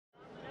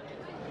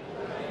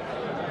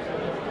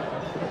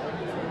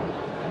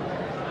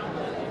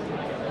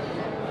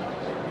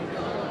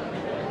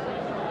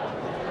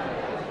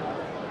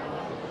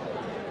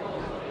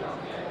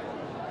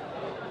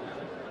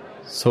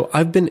So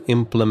I've been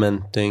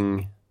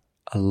implementing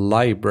a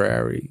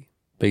library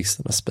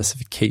based on a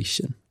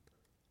specification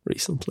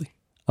recently.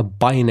 A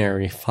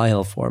binary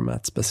file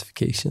format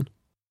specification.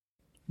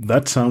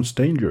 That sounds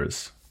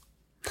dangerous.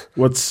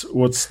 What's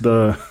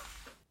the...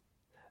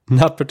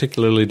 Not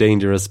particularly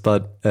dangerous,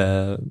 but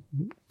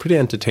pretty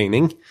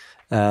entertaining.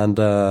 And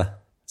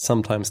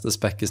sometimes the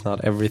spec is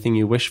not everything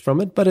you wish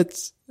from it, but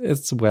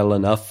it's well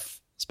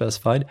enough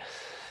specified.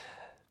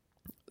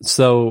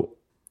 So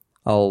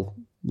I'll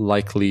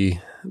likely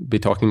be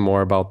talking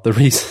more about the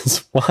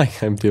reasons why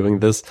I'm doing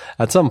this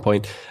at some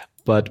point.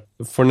 But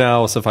for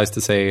now, suffice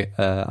to say,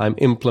 I'm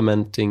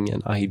implementing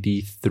an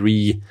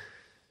ID3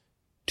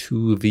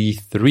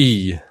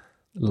 2v3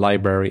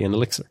 library in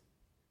Elixir.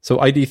 So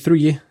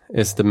ID3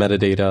 is the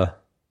metadata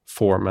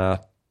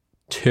format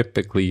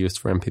typically used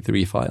for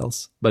MP3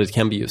 files, but it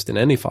can be used in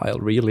any file,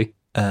 really.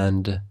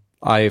 And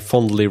I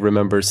fondly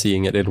remember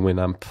seeing it in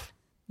Winamp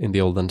in the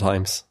olden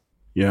times.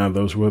 Yeah,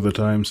 those were the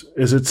times.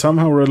 Is it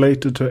somehow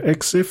related to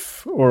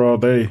EXIF, or are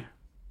they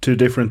two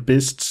different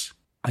beasts?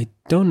 I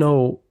don't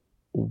know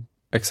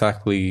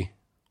exactly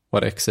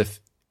what EXIF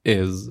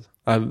is.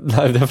 I've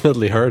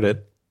definitely heard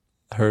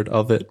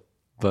of it,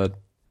 but...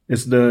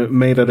 It's the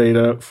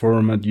metadata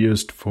format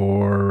used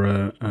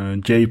for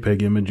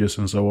JPEG images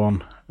and so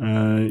on.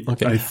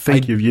 Okay. I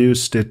think you've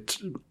used it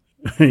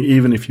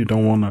even if you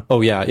don't want to.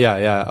 Oh,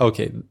 yeah.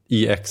 Okay.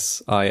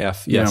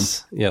 EXIF.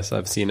 Yes. Yeah. Yes,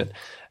 I've seen it.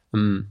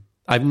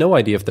 I have no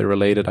idea if they're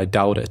related. I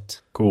doubt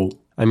it. Cool.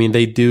 I mean,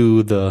 they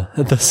do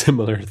the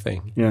similar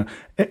thing. Yeah.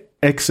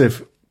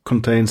 EXIF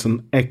contains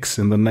an X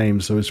in the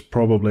name, so it's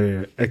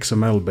probably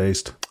XML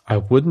based. I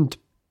wouldn't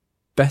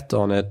bet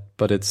on it,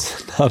 but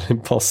it's not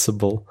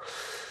impossible.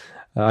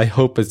 I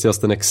hope it's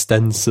just an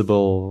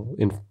extensible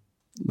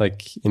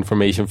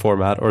information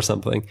format or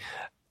something.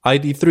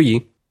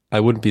 ID3, I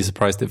wouldn't be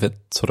surprised if it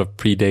sort of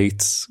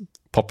predates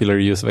popular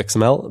use of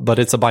XML, but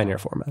it's a binary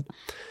format,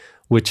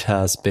 which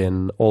has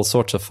been all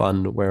sorts of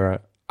fun, where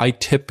I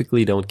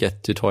typically don't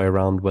get to toy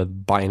around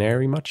with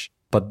binary much.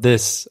 But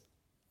this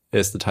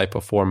is the type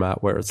of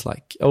format where it's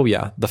like, oh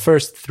yeah, the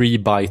first 3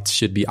 bytes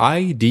should be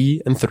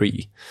ID and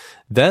 3.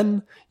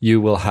 Then you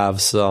will have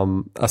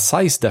a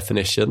size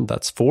definition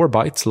that's 4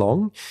 bytes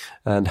long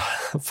and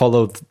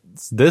follow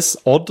this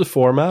odd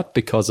format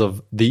because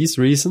of these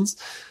reasons.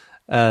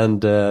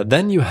 And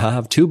then you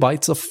have 2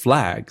 bytes of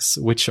flags,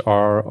 which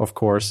are, of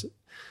course,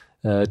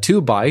 2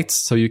 bytes.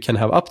 So you can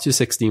have up to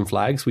 16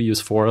 flags. We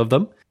use 4 of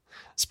them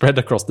spread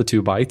across the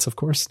 2 bytes, of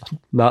course,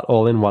 not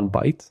all in 1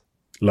 byte.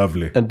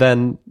 Lovely. And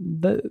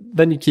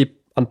then you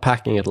keep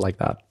unpacking it like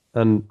that.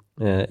 And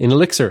in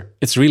Elixir,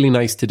 it's really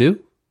nice to do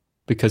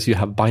because you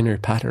have binary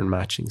pattern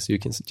matching. So you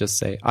can just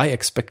say, I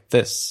expect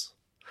this,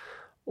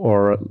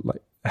 or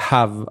like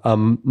have a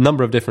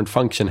number of different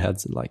function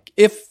heads. Like,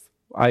 if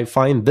I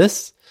find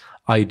this,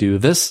 I do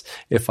this.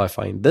 If I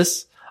find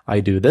this,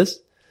 I do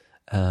this.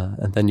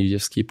 And then you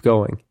just keep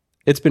going.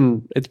 It's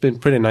been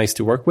pretty nice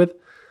to work with.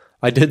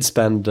 I did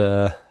spend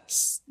a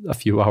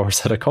few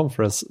hours at a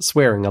conference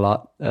swearing a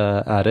lot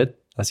at it,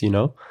 as you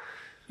know.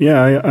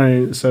 Yeah,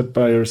 I sat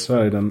by your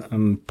side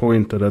and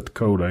pointed at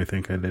code, I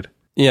think I did.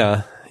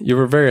 Yeah, you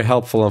were very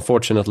helpful.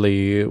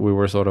 Unfortunately, we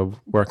were sort of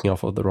working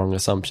off of the wrong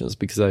assumptions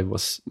because I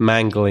was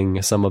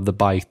mangling some of the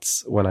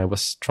bytes when I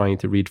was trying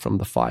to read from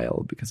the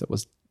file because I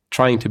was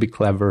trying to be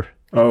clever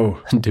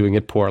and doing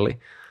it poorly.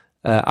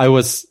 I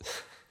was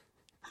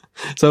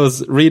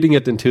reading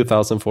it in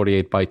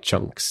 2048 byte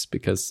chunks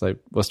because I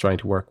was trying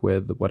to work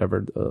with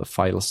whatever the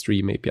file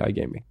stream API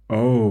gave me.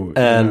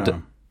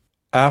 And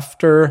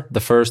after the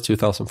first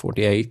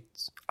 2048,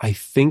 I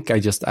think I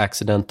just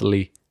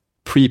accidentally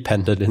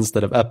prepended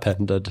instead of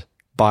appended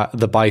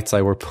the bytes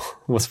I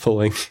was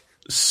pulling.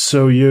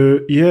 So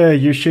you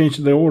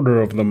changed the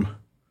order of them.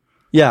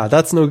 Yeah,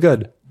 that's no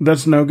good.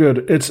 That's no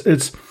good.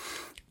 It's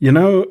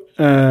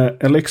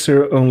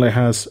Elixir only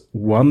has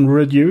one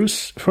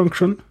reduce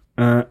function.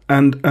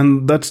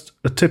 And that's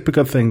a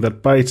typical thing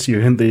that bites you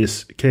in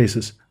these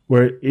cases,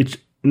 where it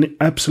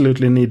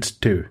absolutely needs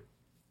 2.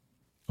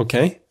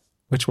 Okay.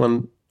 Which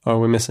one are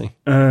we missing?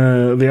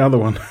 The other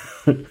one.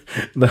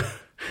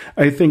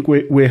 I think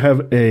we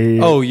have a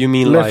you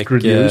mean left like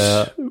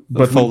reduce,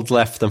 but fold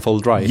left and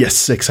fold right?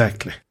 Yes,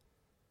 exactly.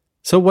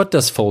 So what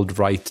does fold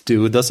right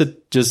do? Does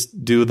it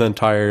just do the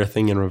entire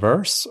thing in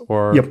reverse?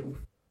 Or Yep.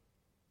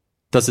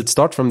 Does it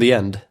start from the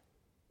end?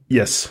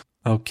 Yes.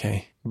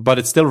 Okay. But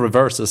it still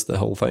reverses the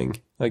whole thing,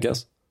 I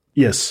guess.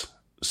 Yes.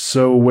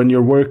 So when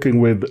you're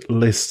working with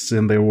lists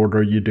in the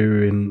order you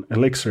do in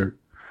Elixir,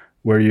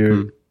 where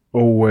you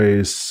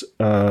always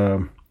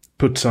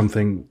put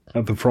something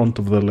at the front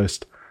of the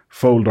list,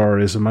 fold R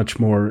is a much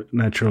more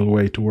natural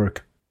way to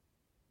work.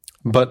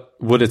 But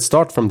would it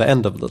start from the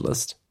end of the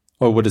list?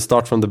 Or would it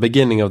start from the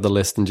beginning of the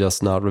list and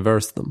just not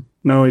reverse them?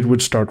 No, it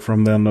would start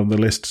from the end of the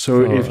list.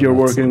 So if you're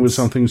working with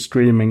something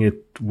streaming,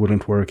 it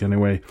wouldn't work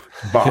anyway.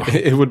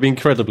 It would be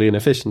incredibly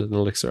inefficient in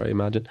Elixir, I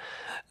imagine.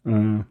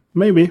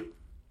 Maybe.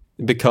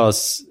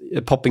 Because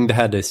popping the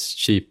head is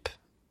cheap,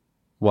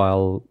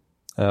 while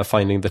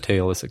finding the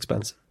tail is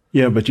expensive.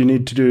 Yeah, but you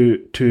need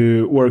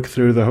to work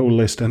through the whole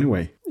list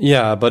anyway.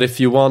 Yeah, but if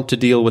you want to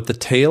deal with the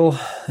tail,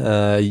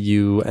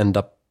 you end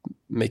up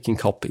making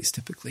copies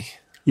typically.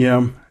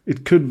 Yeah,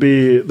 it could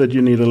be that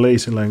you need a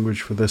lazy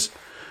language for this.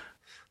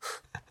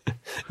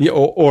 Yeah,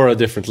 or a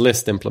different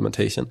list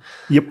implementation.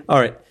 Yep. All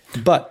right,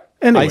 but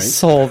anyway. I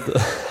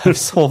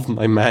solved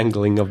my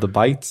mangling of the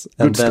bytes,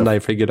 and then I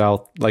figured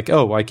out like,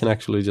 oh, I can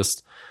actually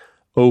just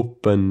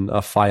open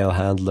a file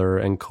handler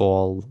and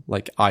call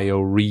like IO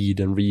read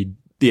and read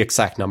the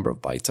exact number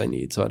of bytes I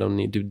need, so I don't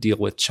need to deal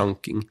with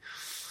chunking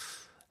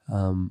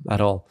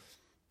at all.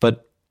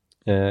 But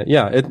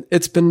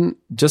it's been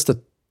just a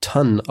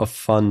ton of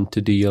fun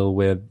to deal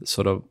with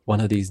sort of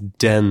one of these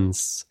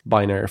dense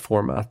binary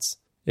formats.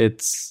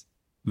 It's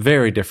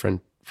very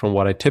different from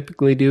what I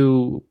typically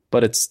do,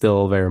 but it's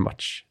still very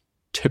much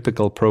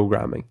typical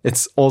programming.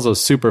 It's also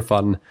super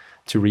fun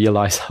to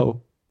realize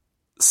how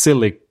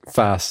silly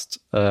fast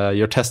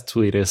your test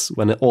suite is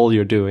when all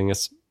you're doing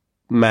is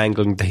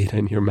mangling data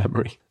in your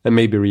memory and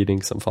maybe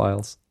reading some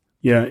files.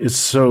 Yeah, it's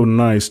so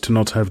nice to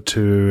not have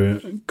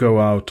to go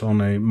out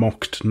on a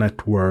mocked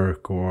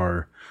network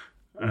or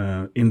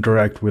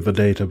interact with a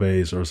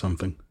database or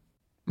something.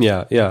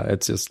 Yeah,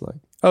 it's just like,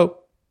 oh,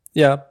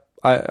 yeah,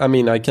 I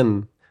mean, I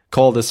can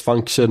call this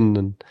function.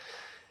 And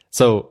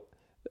so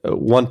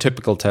one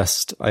typical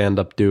test I end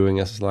up doing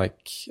is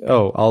like,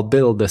 oh, I'll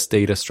build this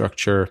data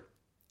structure,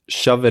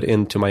 shove it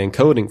into my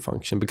encoding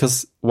function,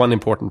 because one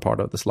important part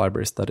of this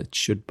library is that it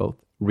should both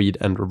read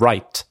and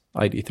write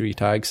ID3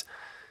 tags.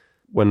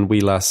 When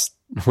you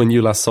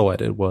last saw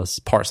it, it was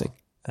parsing,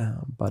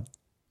 but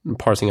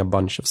parsing a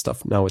bunch of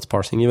stuff. Now it's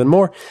parsing even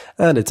more,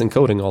 and it's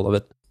encoding all of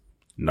it.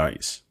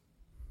 Nice.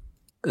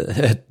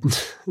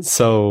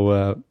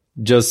 So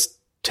just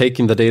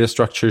taking the data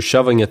structure,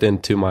 shoving it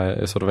into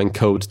my sort of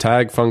encode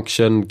tag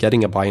function,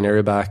 getting a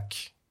binary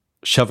back,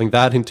 shoving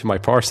that into my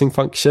parsing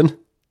function,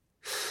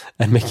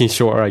 and making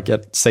sure I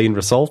get sane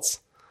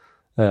results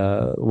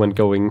when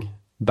going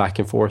back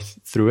and forth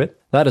through it.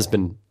 That has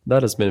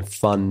been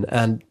fun,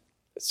 and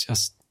it's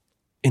just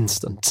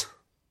instant,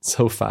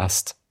 so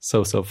fast,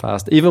 so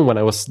fast. Even when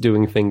I was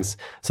doing things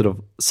sort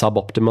of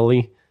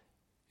suboptimally,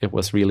 it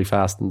was really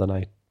fast, and then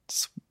I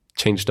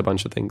changed a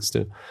bunch of things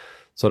to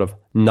sort of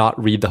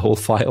not read the whole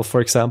file,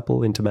 for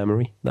example, into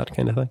memory, that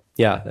kind of thing.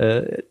 Yeah,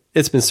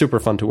 it's been super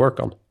fun to work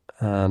on,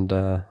 and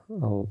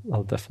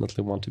I'll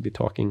definitely want to be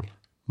talking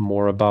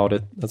more about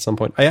it at some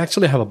point. I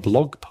actually have a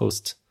blog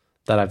post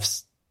that I've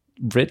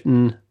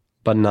written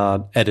but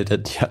not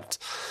edited yet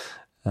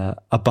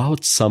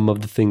about some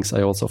of the things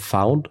I also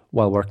found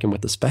while working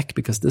with the spec,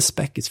 because this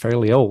spec is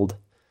fairly old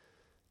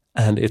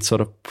and it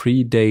sort of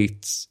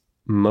predates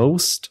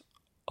most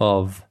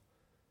of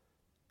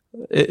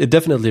it.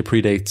 Definitely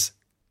predates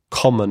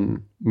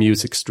common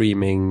music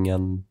streaming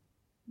and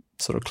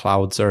sort of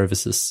cloud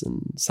services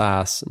and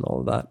SaaS and all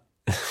of that.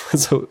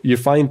 So you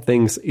find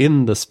things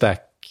in the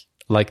spec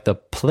like the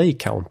play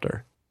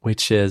counter,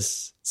 which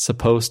is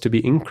supposed to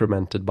be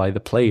incremented by the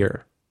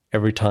player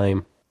every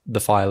time the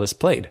file is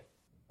played.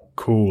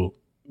 Cool.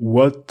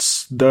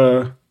 What's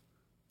the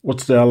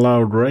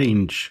allowed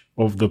range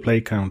of the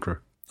play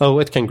counter? Oh,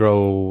 it can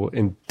grow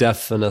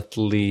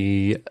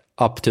indefinitely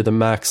up to the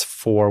max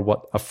for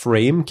what a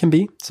frame can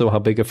be, so how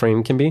big a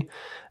frame can be.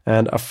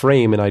 And a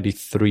frame in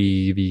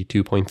ID3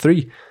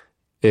 v2.3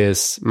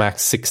 is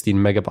max 16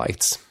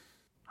 megabytes.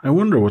 I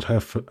wonder what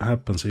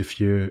happens if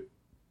you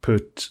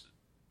put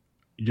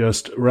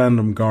just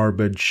random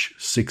garbage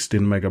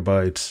 16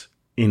 megabytes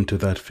into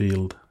that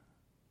field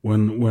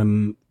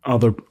when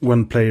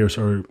players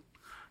are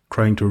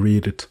trying to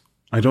read it.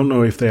 I don't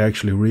know if they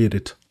actually read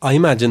it. I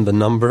imagine the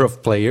number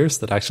of players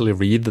that actually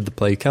read the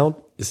play count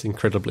is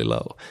incredibly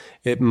low.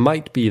 It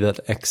might be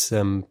that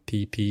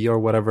XMPP or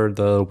whatever,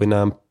 the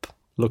Winamp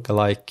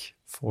lookalike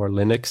for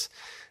Linux,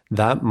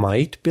 that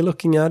might be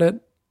looking at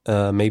it.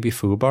 Maybe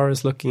Foobar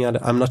is looking at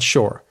it. I'm not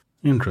sure.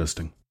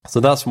 Interesting. So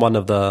that's one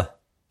of the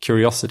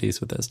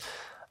curiosities with this.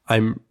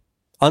 I'm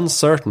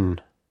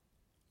uncertain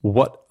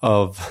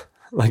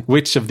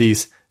which of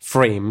these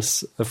frame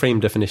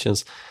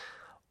definitions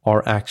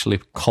are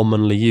actually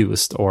commonly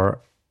used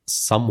or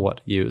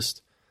somewhat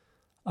used.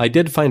 I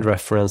did find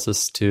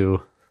references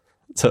to,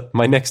 so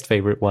my next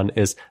favorite one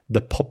is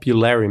the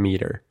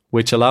popularimeter,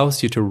 which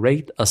allows you to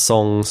rate a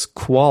song's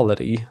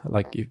quality,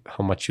 like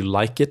how much you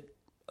like it,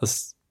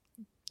 as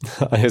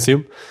I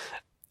assume,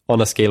 on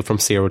a scale from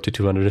 0 to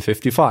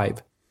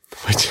 255,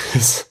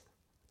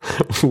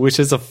 which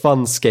is a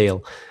fun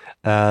scale.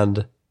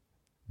 And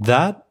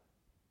that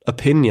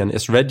opinion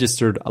is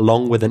registered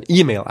along with an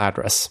email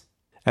address.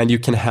 And you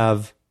can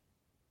have,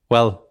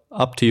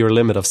 up to your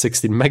limit of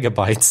 16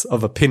 megabytes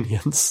of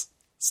opinions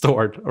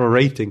stored or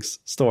ratings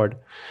stored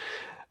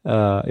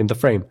in the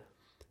frame.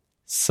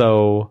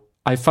 So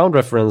I found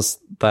reference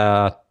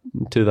to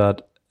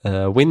that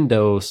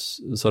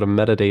Windows sort of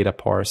metadata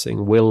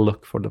parsing will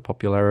look for the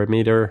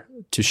popularimeter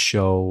to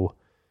show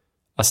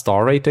a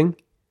star rating.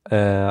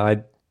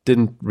 I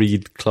didn't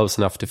read close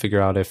enough to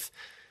figure out if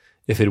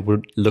if it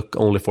would look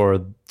only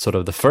for sort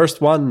of the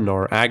first one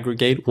or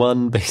aggregate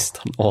one based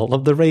on all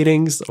of the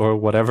ratings or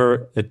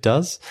whatever it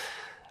does.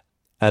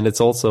 And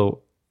it's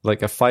also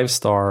like a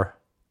 5-star.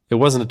 It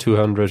wasn't a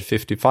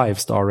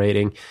 255-star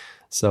rating.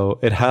 So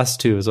it has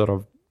to sort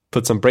of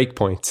put some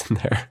breakpoints in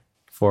there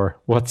for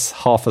what's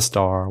half a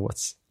star,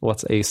 what's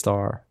a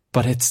star.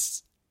 But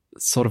it's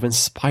sort of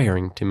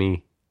inspiring to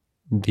me,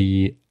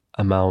 the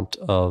amount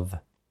of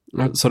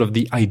sort of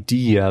the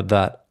idea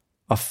that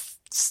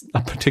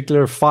a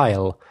particular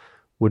file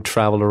would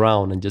travel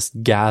around and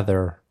just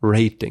gather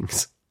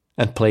ratings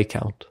and play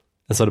count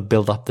and sort of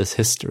build up this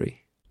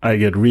history. I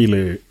get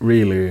really,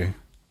 really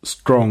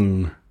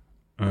strong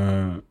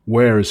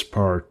Where's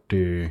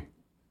Party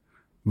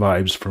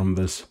vibes from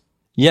this.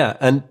 Yeah,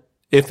 and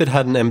if it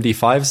had an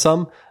MD5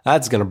 sum,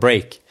 that's going to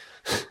break.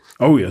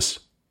 Oh, yes.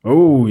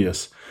 Oh,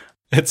 yes.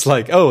 It's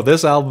like, oh,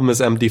 this album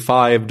is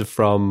MD5'd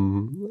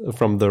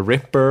from the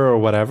Ripper or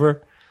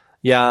whatever.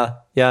 Yeah,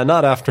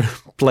 not after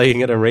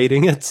playing it and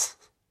rating it.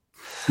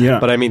 Yeah.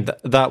 But I mean,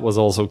 that was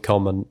also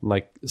common,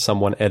 like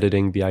someone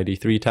editing the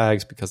ID3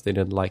 tags because they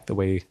didn't like the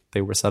way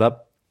they were set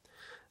up.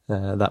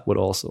 That would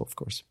also, of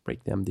course,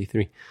 break the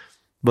MD3.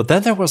 But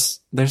then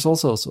there's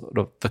also sort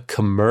of the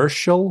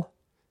commercial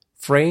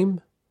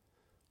frame,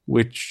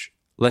 which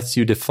lets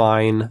you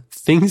define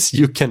things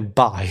you can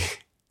buy.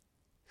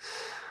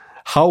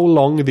 How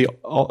long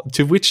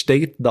to which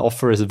date the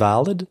offer is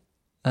valid,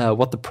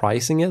 what the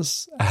pricing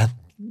is, and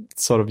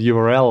sort of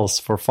URLs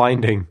for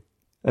finding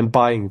and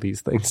buying these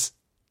things.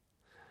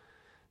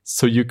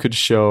 So you could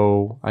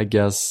show, I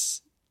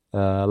guess,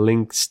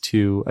 links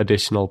to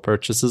additional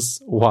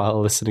purchases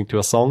while listening to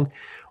a song,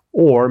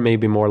 or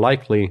maybe more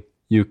likely,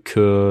 you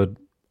could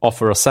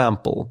offer a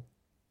sample,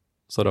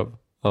 sort of,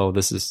 oh,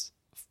 this is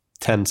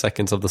 10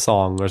 seconds of the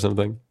song or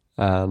something,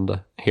 and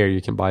here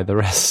you can buy the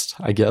rest,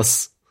 I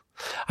guess.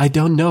 I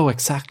don't know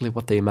exactly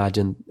what they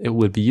imagine it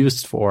would be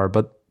used for,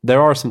 but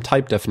there are some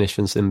type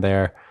definitions in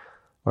there,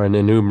 or an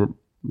enum,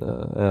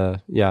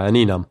 an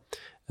enum,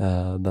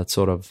 that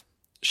sort of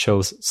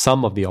shows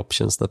some of the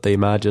options that they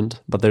imagined,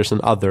 but there's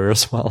an other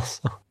as well.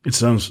 So. It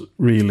sounds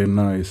really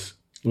nice.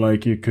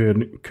 Like you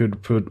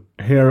could put,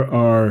 here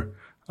are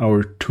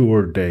our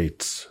tour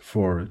dates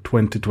for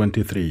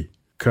 2023.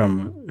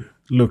 Come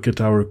look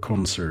at our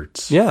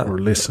concerts, or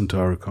listen to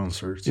our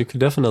concerts. You could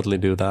definitely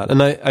do that.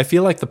 And I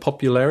feel like the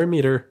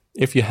Popularimeter,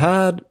 if you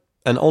had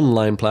an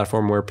online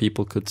platform where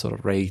people could sort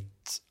of rate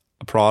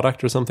a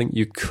product or something,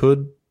 you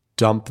could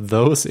dump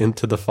those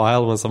into the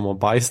file when someone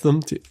buys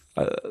them.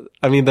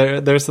 I mean,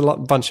 there's a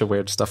bunch of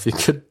weird stuff you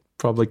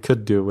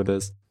could do with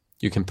this.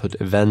 You can put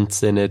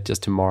events in it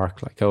just to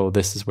mark like, oh,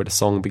 this is where the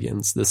song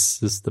begins.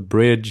 This is the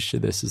bridge.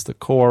 This is the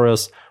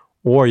chorus.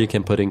 Or you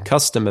can put in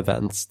custom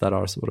events that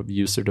are sort of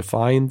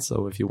user-defined.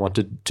 So if you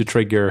wanted to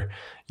trigger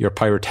your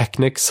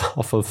pyrotechnics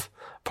off of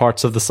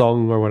parts of the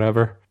song or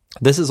whatever.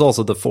 This is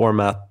also the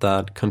format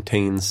that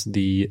contains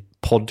the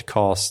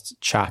podcast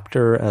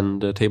chapter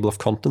and the table of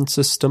contents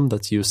system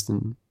that's used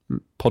in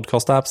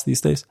podcast apps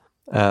these days.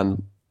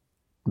 And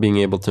being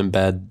able to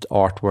embed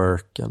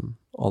artwork and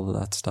all of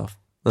that stuff.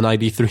 An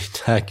ID3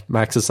 tag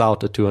maxes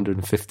out at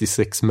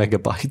 256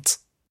 megabytes.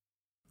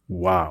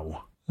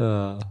 Wow.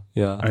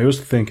 Yeah. I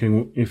was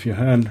thinking if you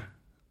had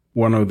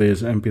one of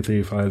these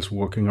MP3 files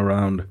walking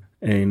around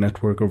a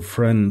network of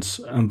friends,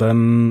 and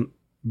then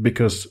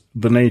because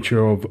the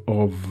nature of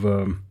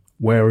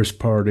Where's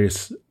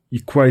Parties,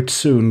 you quite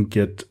soon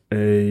get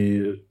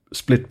a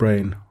split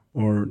brain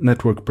or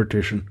network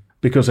partition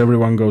because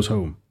everyone goes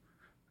home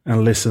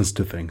and listens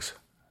to things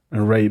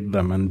and rate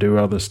them and do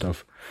other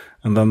stuff.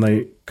 And then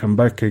they come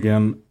back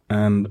again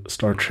and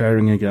start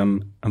sharing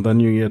again. And then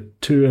you get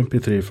two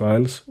MP3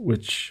 files,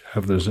 which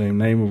have the same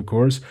name, of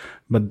course,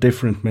 but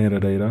different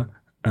metadata.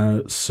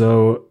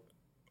 So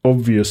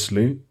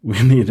obviously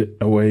we need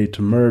a way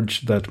to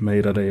merge that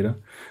metadata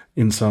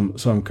in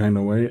some kind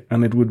of way.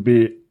 And it would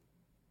be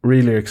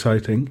really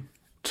exciting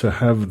to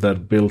have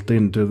that built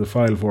into the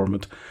file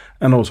format,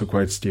 and also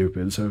quite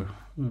stupid. So,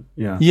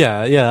 yeah.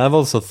 Yeah. I've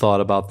also thought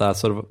about that.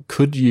 Sort of,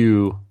 could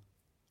you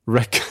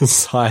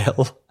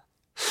reconcile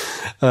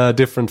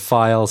different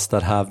files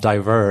that have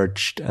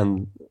diverged,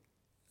 and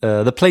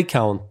the play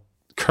count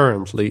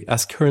currently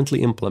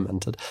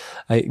implemented?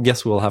 I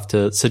guess we'll have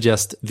to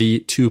suggest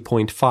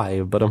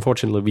v2.5, but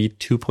unfortunately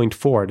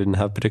v2.4 didn't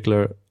have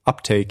particular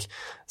uptake,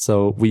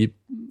 so we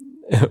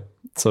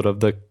sort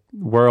of the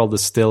world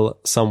is still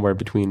somewhere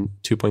between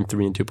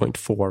 2.3 and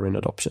 2.4 in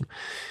adoption.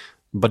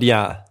 But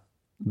yeah,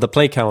 the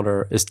play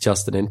counter is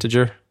just an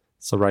integer,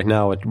 so right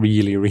now it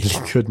really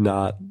could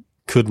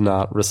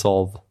not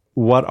resolve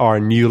what are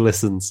new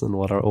listens and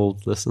what are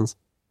old listens.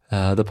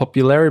 The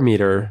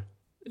Popularimeter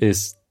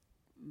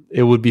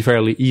it would be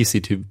fairly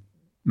easy to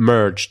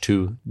merge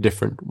two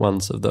different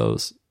ones of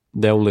those.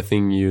 The only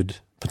thing you'd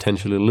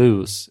potentially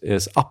lose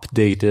is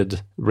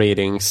updated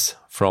ratings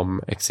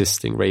from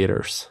existing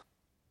raters.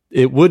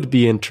 It would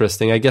be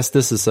interesting. I guess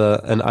this is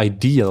an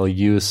ideal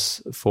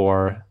use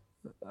for,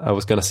 I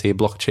was going to say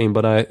blockchain,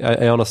 but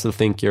I honestly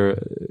think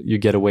you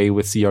get away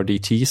with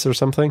CRDTs or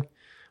something,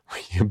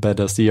 you embed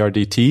a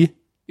CRDT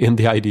in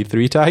the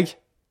ID3 tag.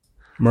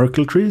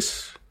 Merkle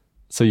trees?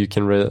 So you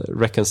can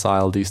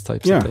reconcile these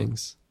types of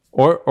things.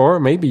 Or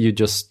maybe you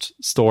just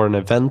store an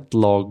event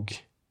log.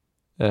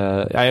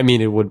 I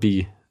mean, it would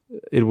be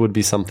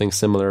something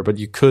similar, but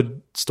you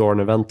could store an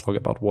event log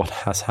about what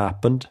has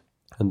happened,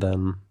 and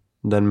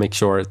then make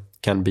sure it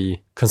can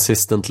be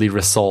consistently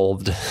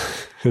resolved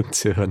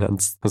to an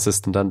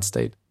consistent end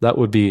state. That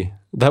would be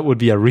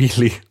a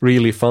really,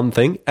 really fun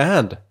thing.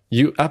 And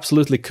you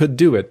absolutely could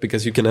do it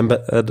because you can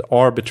embed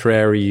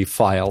arbitrary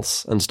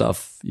files and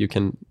stuff. You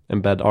can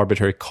embed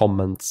arbitrary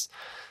comments.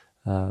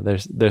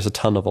 There's a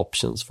ton of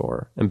options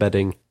for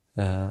embedding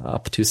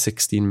up to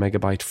 16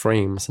 megabyte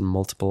frames and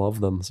multiple of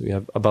them. So we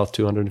have about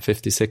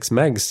 256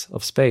 megs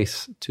of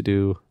space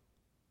to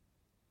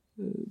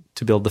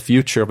build the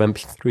future of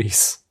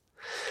MP3s.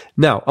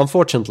 Now,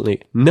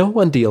 unfortunately, no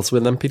one deals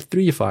with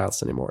MP3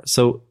 files anymore.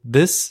 So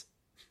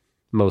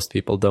most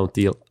people don't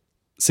deal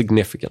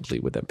significantly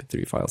with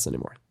MP3 files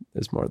anymore,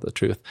 is more the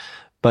truth.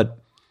 But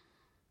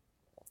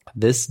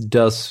this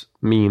does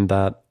mean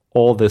that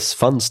all this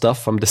fun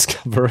stuff I'm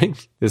discovering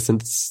is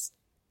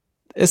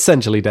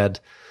essentially dead.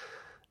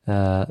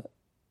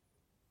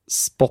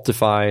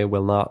 Spotify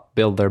will not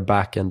build their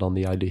backend on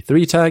the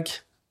ID3 tag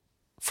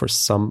for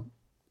some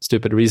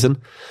stupid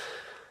reason.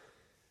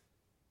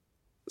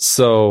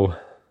 So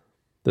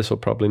this will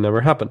probably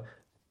never happen.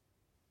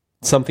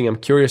 Something I'm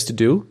curious to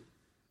do,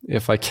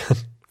 if I can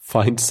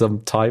find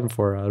some time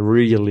for a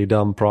really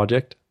dumb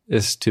project,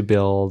 is to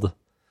build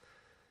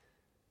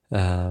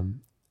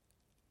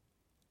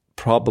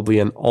probably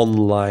an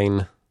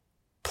online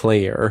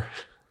player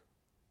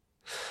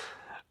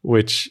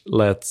which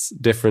lets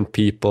different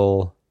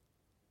people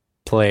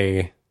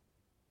play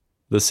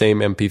the same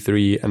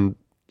MP3 and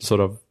sort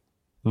of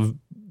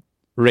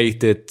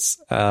rate it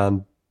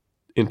and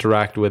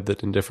interact with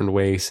it in different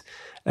ways,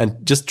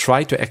 and just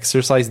try to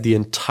exercise the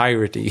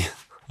entirety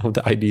of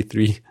the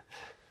ID3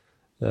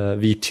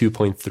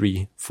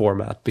 v2.3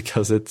 format,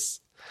 because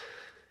it's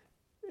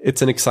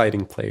an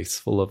exciting place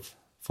full of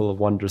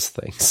wondrous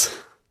things.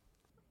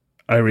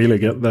 I really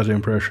get that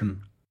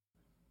impression.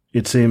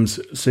 It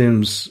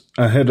seems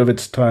ahead of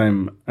its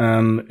time,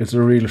 and it's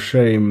a real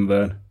shame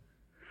that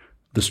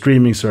the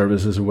streaming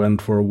services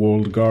went for a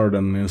walled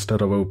garden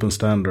instead of open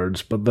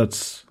standards, but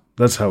that's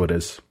how it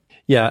is.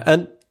 Yeah,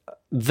 and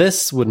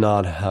this would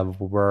not have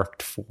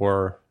worked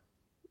for...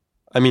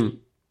 I mean,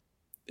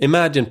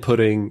 imagine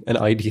putting an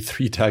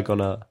ID3 tag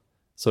on a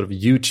sort of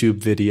YouTube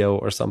video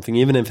or something,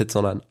 even if it's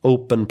on an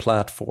open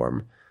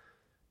platform.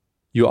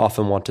 You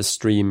often want to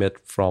stream it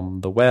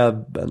from the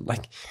web,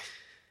 and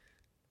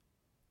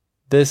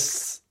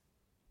this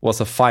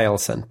was a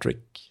file-centric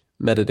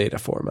metadata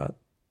format.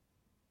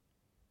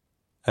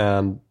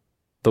 And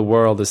the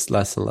world is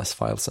less and less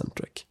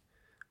file-centric,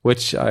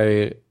 which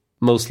I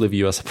mostly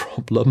view as a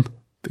problem,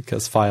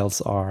 because files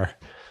are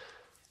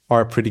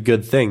a pretty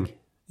good thing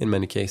in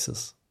many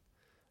cases.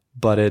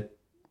 But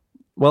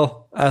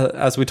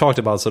as we talked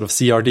about, sort of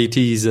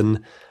CRDTs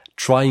and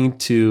trying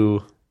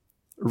to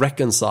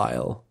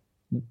reconcile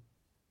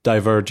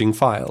diverging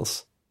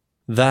files,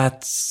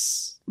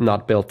 that's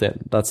not built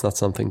in. That's not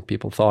something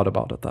people thought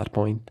about at that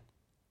point.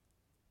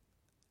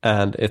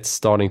 And it's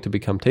starting to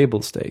become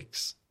table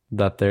stakes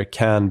that there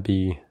can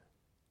be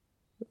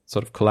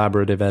sort of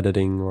collaborative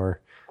editing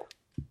or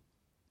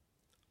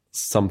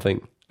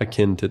something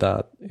akin to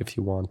that if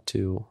you want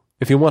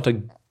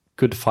a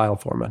good file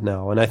format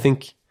now. And I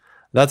think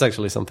that's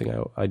actually something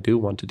I do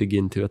want to dig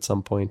into at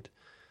some point.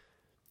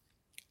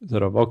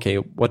 Sort of, okay,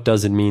 what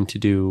does it mean to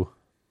do?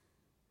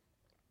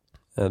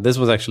 This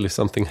was actually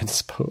something I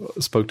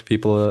spoke to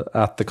people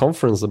at the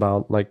conference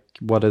about,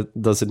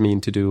 does it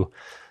mean to do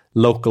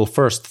local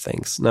first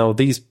things? Now,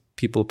 these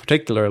people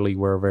particularly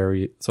were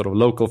very sort of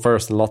local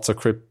first and lots of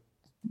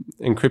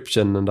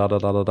encryption and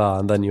da-da-da-da-da,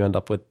 and then you end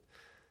up with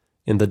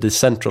in the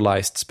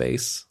decentralized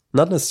space,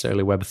 not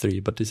necessarily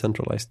Web3, but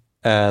decentralized.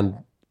 And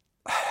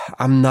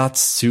I'm not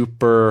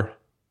super...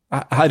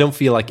 I don't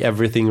feel like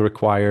everything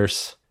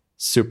requires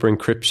super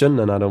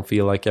encryption, and I don't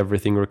feel like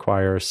everything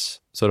requires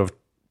sort of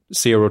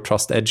zero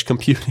trust edge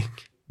computing.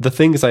 The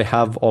things I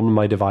have on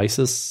my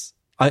devices,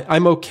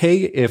 I'm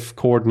okay if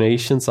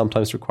coordination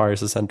sometimes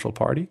requires a central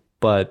party,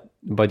 but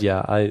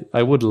yeah,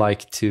 I would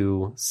like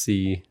to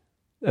see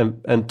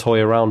and toy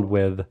around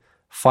with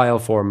file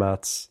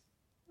formats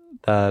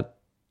that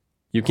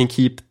you can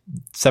keep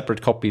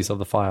separate copies of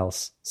the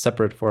files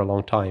separate for a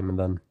long time and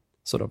then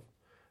sort of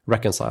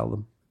reconcile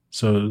them.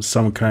 So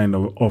some kind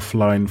of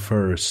offline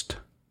first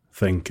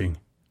thinking.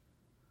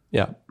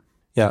 Yeah.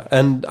 Yeah,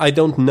 and I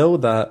don't know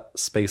that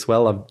space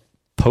well. I've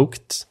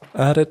poked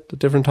at it at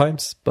different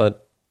times,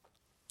 but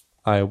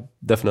I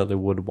definitely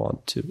would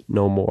want to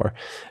know more.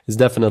 It's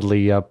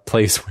definitely a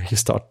place where you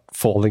start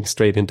falling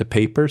straight into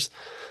papers.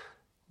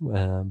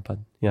 But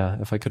yeah,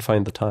 if I could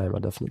find the time, I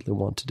definitely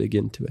want to dig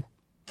into it.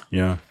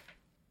 Yeah.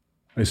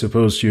 I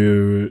suppose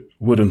you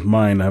wouldn't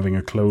mind having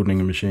a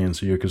cloning machine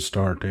so you could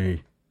start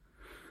a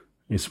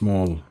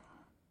small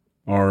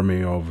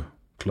army of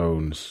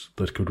clones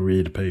that could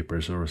read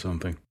papers or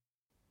something.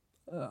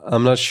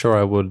 I'm not sure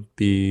I would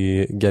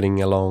be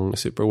getting along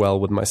super well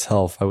with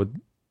myself. I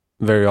would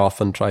very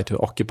often try to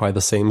occupy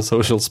the same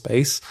social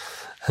space,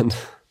 and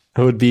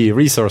it would be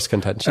resource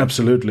contention.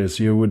 Absolutely.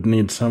 So you would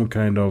need some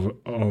kind of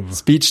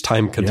speech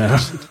time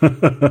contention.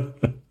 Yeah.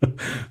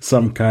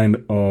 Some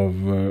kind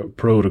of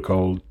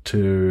protocol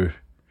to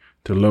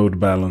load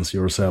balance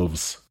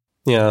yourselves.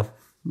 Yeah.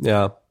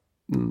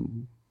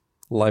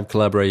 Live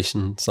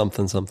collaboration,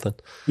 something.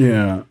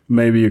 Yeah,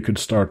 maybe you could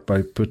start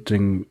by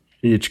putting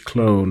each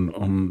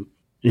clone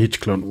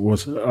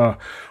was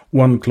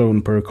one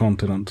clone per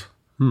continent.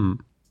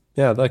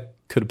 Yeah, that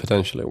could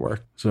potentially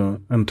work. So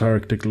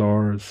Antarctic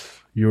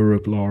Lars,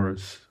 Europe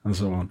Lars, and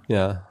so on.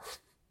 Yeah,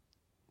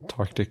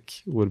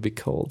 Antarctic would be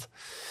cold.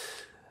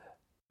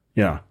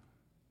 Yeah,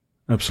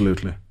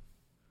 absolutely.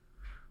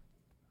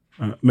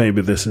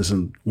 Maybe this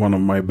isn't one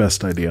of my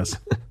best ideas.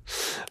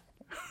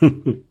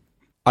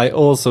 I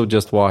also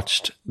just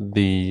watched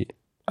the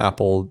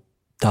Apple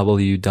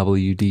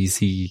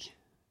WWDC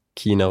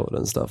keynote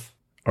and stuff.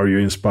 Are you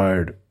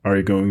inspired? Are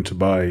you going to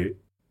buy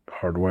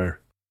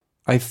hardware?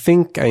 I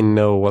think I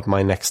know what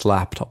my next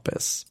laptop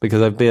is,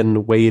 because I've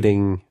been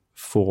waiting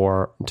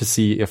to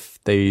see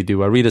if they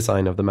do a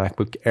redesign of the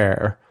MacBook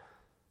Air,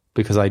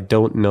 because I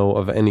don't know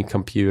of any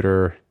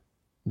computer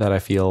that I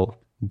feel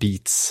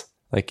beats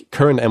like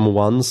current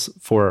M1s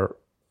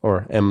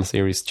or M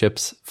series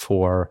chips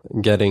for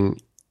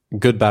getting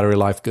good battery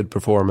life, good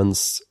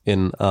performance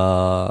in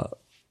a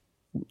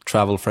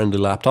travel-friendly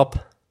laptop.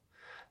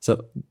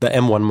 So the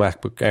M1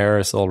 MacBook Air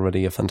is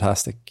already a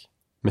fantastic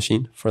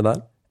machine for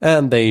that.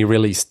 And they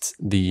released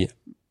the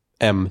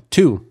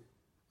M2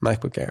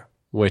 MacBook Air,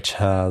 which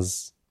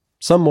has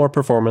some more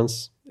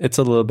performance. It's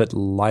a little bit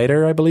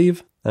lighter, I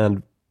believe,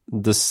 and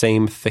the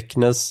same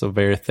thickness, so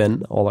very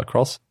thin all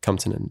across.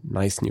 Comes in a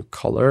nice new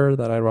color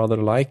that I rather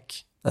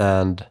like,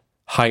 and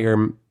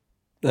higher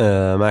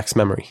max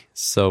memory.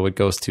 So it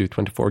goes to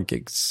 24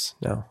 gigs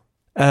now.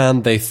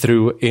 And they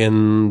threw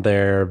in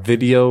their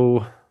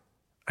video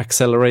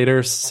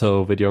accelerators,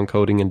 so video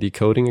encoding and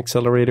decoding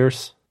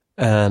accelerators,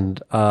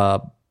 and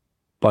a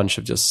bunch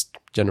of just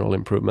general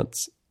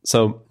improvements.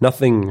 So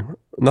nothing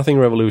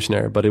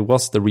revolutionary, but it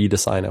was the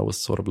redesign I was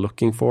sort of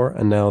looking for.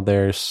 And now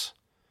there's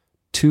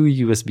 2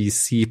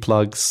 USB-C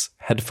plugs,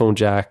 headphone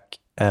jack,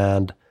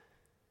 and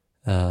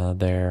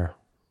their,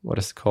 what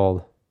is it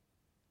called?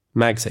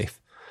 MagSafe.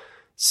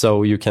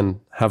 So you can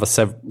have a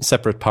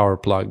separate power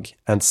plug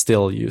and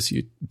still use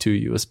 2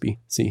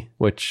 USB-C,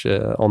 which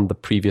on the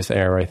previous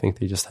Air, I think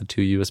they just had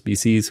 2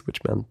 USB-Cs,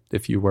 which meant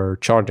if you were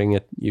charging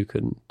it, you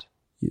couldn't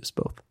use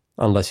both,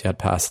 unless you had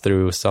passed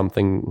through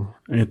something.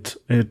 It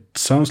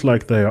sounds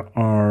like they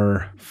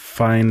are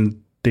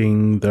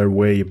finding their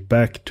way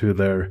back to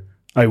their,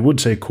 I would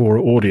say, core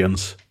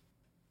audience,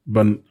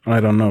 but I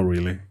don't know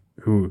really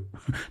who,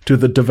 to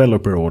the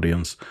developer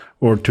audience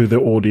or to the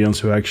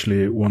audience who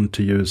actually want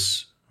to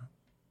use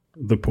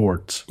the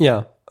ports.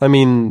 Yeah, I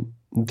mean,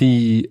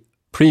 the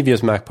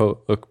previous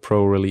MacBook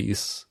Pro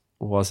release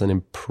was an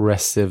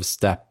impressive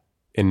step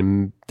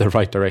in the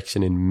right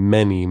direction in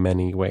many,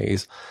 many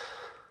ways.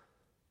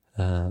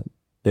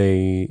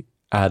 They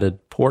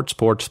added ports.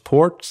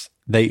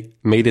 They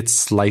made it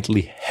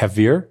slightly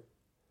heavier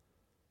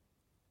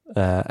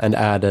and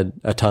added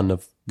a ton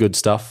of good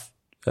stuff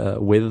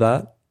with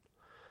that.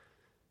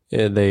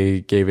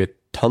 They gave it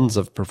tons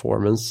of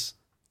performance.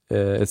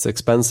 It's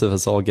expensive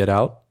as all get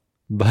out,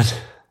 but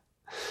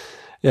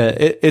yeah,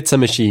 it's a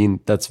machine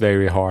that's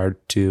very hard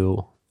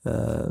to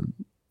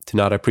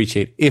not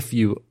appreciate if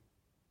you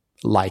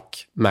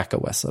like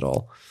macOS at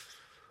all.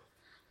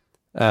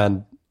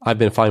 And I've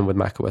been fine with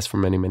macOS for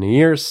many, many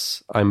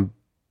years. I've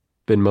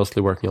been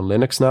mostly working on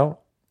Linux now.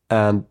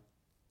 And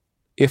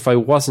if I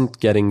wasn't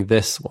getting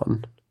this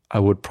one, I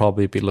would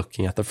probably be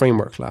looking at the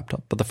Framework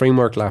laptop. But the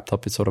Framework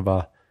laptop is sort of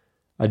a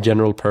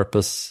general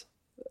purpose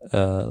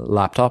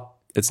laptop.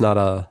 It's not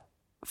a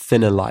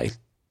thin and light,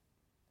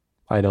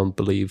 I don't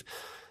believe.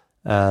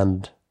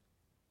 And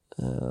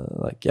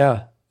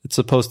it's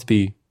supposed to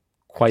be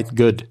quite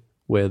good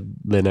with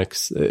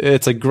Linux.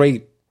 It's a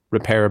great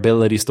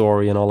repairability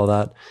story and all of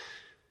that.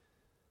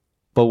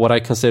 But what I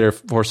consider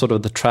for sort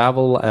of the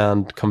travel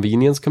and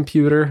convenience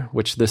computer,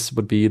 which this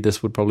would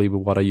probably be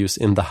what I use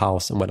in the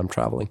house and when I'm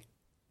traveling.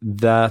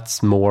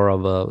 That's more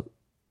of a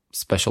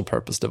special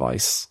purpose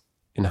device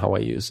in how I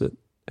use it.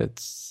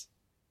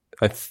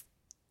 I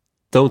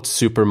don't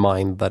super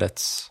mind that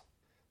it's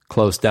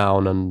closed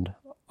down and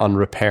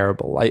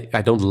unrepairable.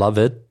 I don't love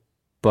it,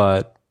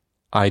 but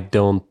I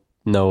don't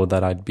know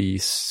that I'd be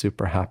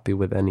super happy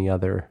with any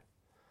other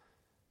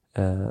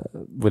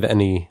with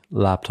any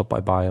laptop I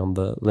buy on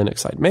the Linux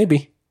side.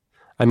 Maybe.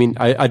 I mean,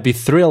 I'd be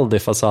thrilled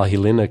if Asahi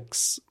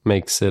Linux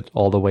makes it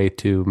all the way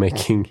to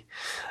making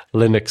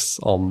Linux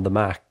on the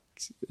Mac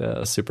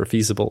super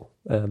feasible.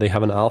 They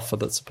have an alpha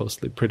that's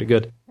supposedly pretty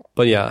good.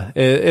 But yeah,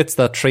 it's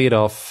that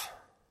trade-off.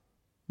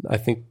 I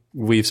think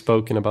we've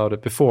spoken about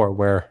it before,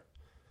 where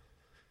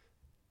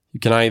you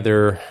can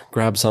either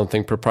grab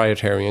something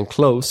proprietary and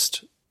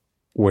closed,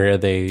 where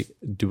they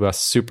do a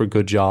super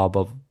good job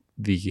of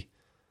the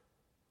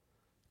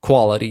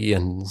quality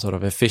and sort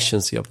of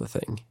efficiency of the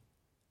thing.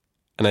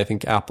 And I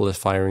think Apple is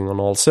firing on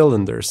all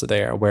cylinders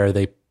there, where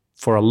they,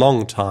 for a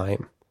long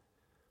time,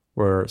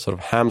 were sort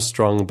of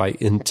hamstrung by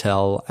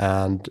Intel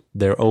and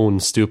their own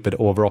stupid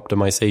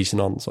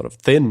over-optimization on sort of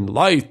thin,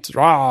 light,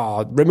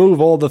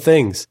 remove all the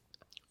things.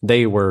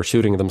 They were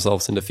shooting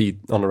themselves in the feet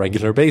on a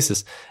regular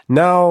basis.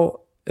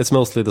 Now it's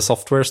mostly the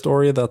software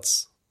story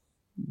that's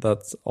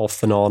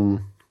off and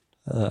on,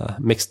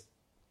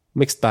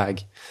 mixed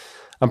bag.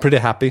 I'm pretty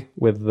happy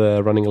with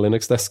running a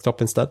Linux desktop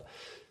instead.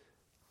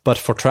 But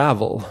for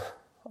travel,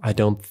 I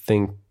don't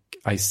think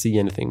I see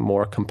anything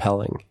more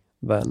compelling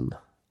than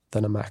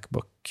a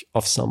MacBook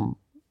of some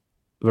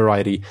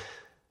variety.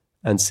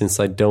 And since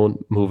I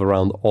don't move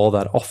around all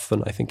that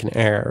often, I think an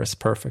Air is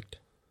perfect.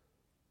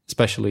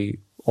 Especially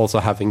also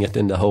having it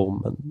in the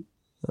home and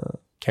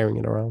carrying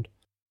it around.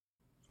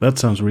 That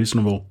sounds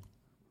reasonable.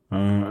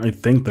 I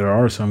think there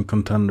are some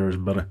contenders,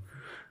 but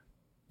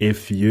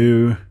if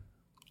you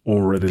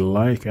already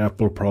like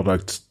Apple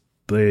products,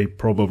 they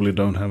probably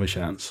don't have a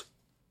chance.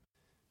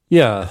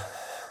 Yeah.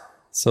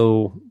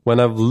 So when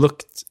I've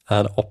looked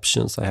at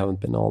options, I haven't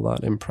been all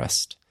that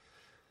impressed.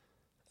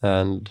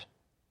 And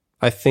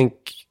I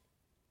think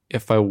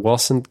if I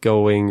wasn't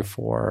going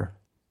for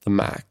the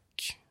Mac,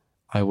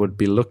 I would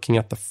be looking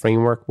at the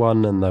framework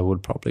one, and I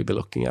would probably be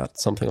looking at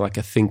something like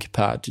a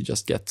ThinkPad to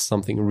just get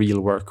something real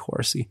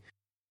workhorsey.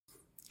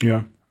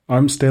 Yeah,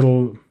 I'm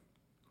still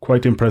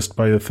quite impressed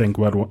by the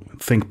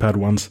ThinkPad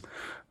ones.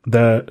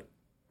 The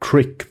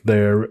trick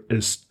there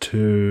is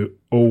to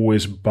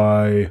always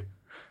buy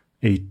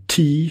a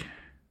T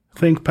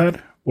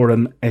ThinkPad or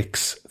an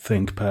X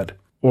ThinkPad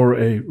or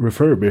a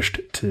refurbished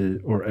T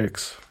or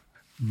X,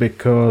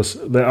 because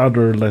the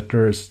other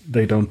letters,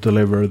 they don't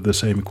deliver the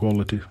same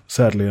quality,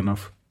 sadly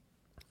enough.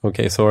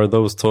 Okay, so are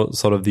those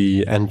sort of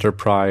the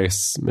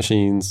enterprise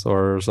machines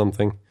or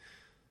something?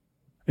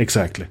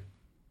 Exactly.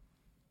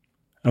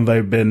 And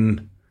they've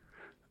been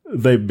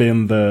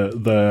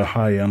the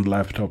high-end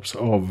laptops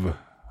of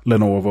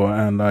Lenovo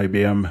and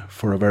IBM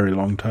for a very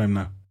long time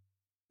now.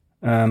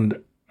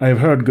 And I've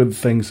heard good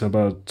things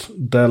about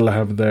Dell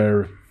have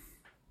their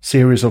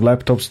series of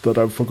laptops that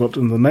I've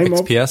forgotten the name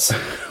XPS.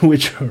 of.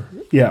 Which are,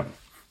 yeah,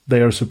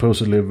 they are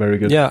supposedly very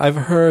good. Yeah, I've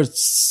heard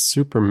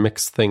super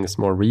mixed things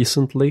more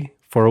recently.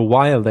 For a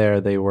while there,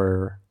 they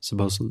were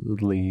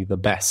supposedly the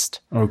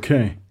best.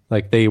 Okay.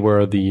 Like they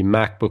were the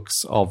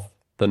MacBooks of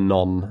the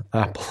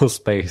non-Apple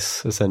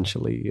space,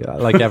 essentially.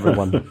 Like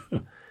everyone.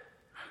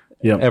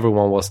 Yeah.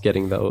 Everyone was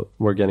getting those.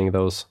 Were getting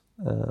those.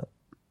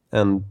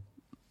 And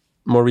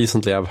more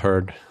recently, I've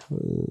heard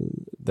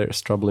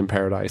there's trouble in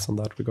paradise on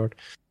that regard.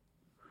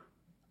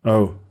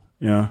 Oh,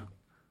 yeah.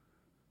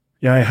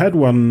 Yeah, I had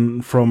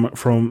one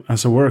from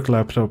as a work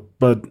laptop,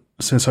 but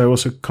since I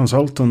was a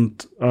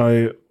consultant,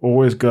 I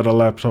always got a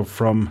laptop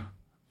from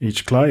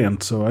each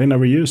client, so I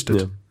never used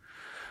it,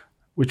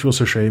 which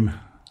was a shame.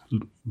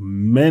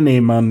 Many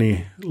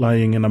money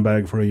lying in a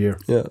bag for a year.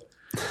 Yeah.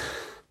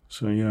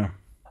 So, yeah.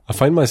 I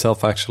find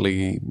myself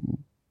actually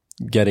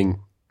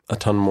getting a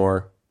ton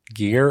more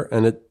gear,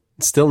 and it's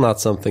still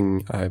not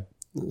something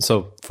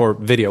so for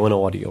video and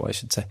audio, I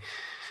should say.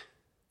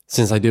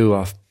 Since I do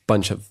a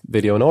bunch of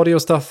video and audio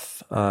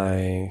stuff,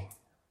 I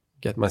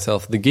get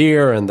myself the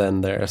gear, and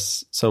then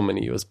there's so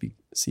many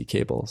USB-C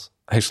cables.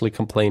 I actually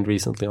complained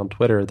recently on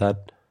Twitter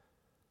that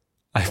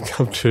I've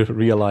come to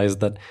realize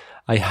that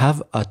I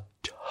have a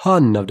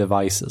ton of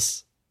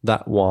devices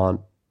that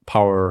want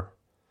power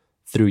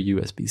through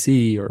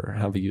USB-C or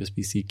have a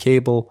USB-C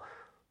cable,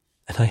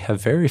 and I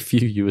have very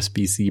few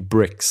USB-C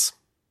bricks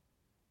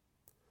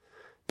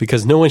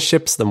because no one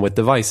ships them with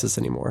devices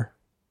anymore.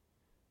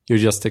 You're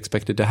just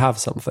expected to have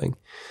something.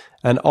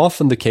 And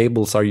often the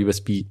cables are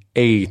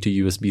USB-A to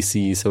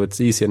USB-C, so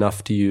it's easy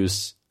enough to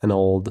use an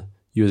old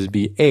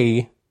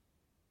USB-A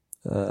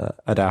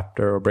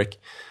adapter or brick,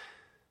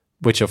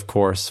 which of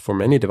course for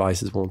many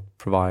devices won't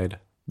provide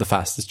the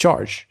fastest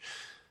charge,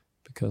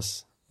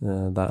 because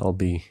that'll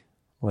be,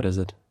 what is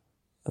it,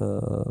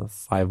 5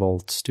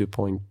 volts,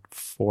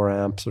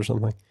 2.4 amps or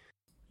something.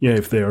 Yeah,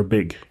 if they are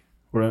big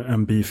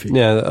and beefy.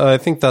 Yeah, I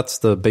think that's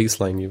the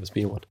baseline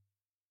USB one.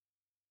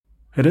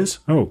 It is?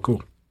 Oh,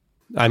 cool.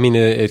 I mean,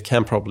 it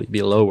can probably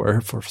be lower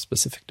for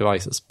specific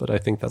devices, but I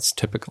think that's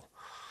typical.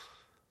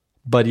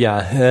 But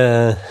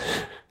yeah,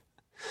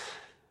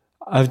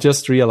 I've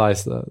just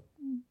realized that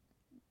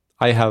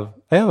I have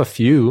a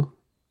few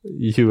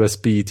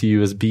USB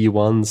to USB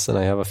ones, and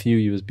I have a few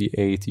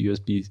USB-A to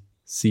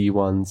USB-C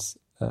ones,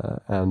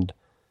 and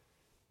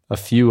a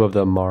few of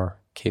them are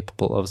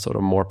capable of sort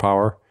of more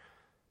power.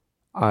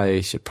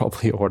 I should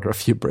probably order a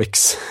few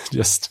bricks,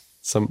 just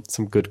some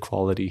good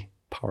quality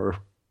power.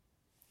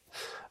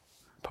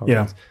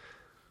 Yeah.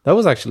 That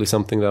was actually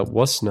something that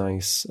was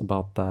nice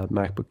about that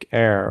MacBook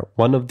Air.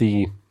 One of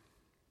the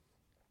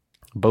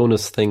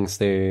bonus things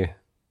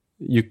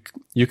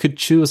you could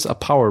choose a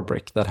power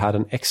brick that had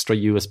an extra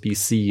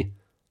USB-C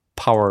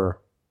power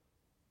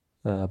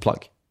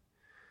plug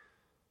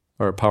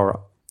or power.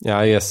 Yeah,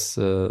 I guess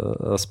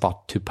a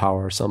spot to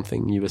power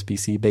something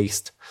USB-C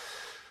based.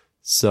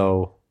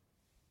 So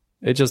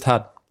It just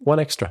had one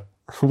extra,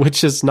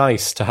 which is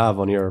nice to have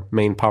on your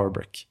main power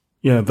brick.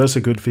 Yeah, that's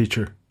a good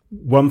feature.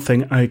 One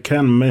thing I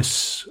can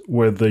miss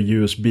with the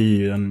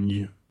USB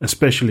and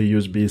especially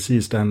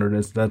USB-C standard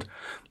is that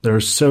there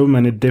are so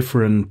many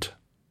different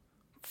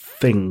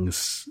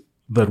things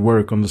that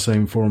work on the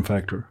same form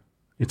factor.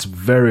 It's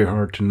very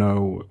hard to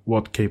know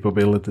what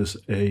capabilities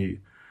a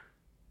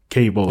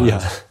cable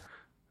has.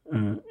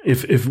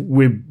 If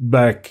we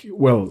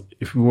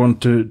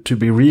want to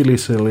be really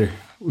silly,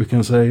 we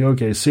can say,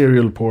 okay,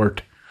 serial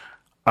port.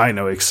 I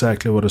know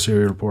exactly what a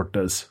serial port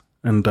does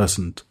and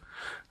doesn't.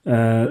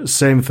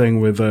 Same thing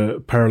with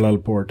a parallel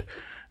port.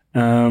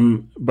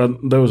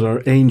 But those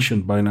are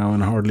ancient by now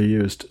and hardly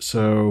used.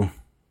 So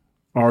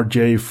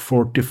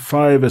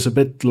RJ45 is a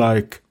bit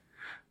like,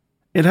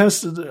 it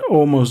has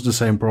almost the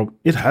same problem.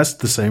 It has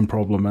the same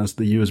problem as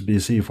the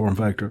USB-C form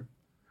factor.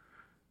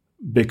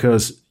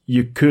 Because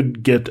you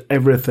could get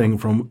everything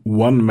from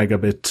 1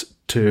 megabit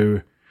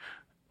to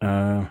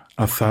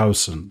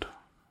 1,000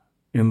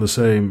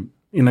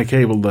 in a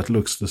cable that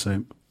looks the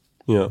same.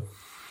 Yeah.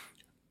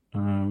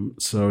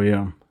 So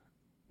yeah,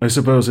 I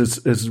suppose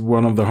it's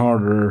one of the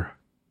harder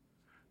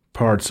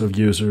parts of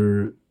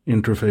user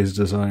interface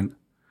design.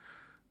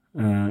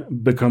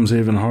 Becomes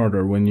even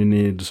harder when you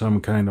need some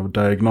kind of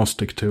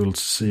diagnostic tool to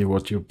see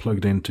what you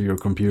plugged into your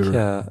computer.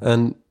 Yeah,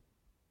 and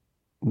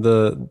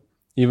the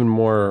even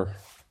more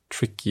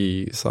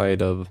tricky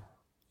side of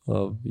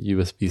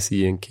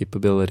USB-C and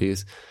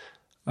capabilities,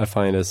 I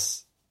find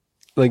is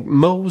like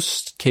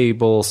most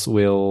cables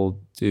will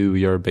do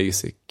your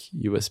basic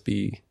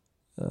USB,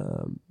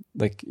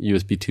 like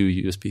USB 2,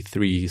 USB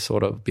 3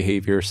 sort of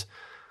behaviors.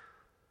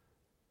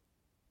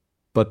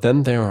 But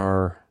then there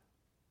are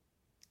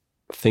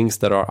things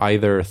that are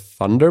either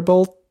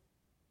Thunderbolt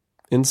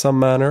in some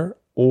manner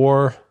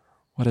or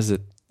what is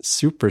it?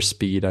 Super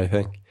speed, I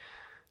think.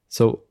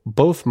 So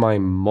both my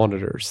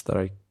monitors that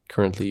I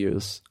currently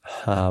use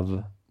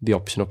have the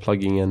option of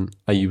plugging in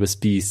a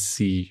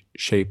USB-C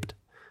shaped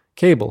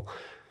cable.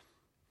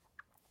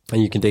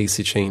 And you can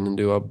daisy chain and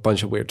do a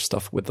bunch of weird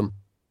stuff with them.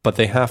 But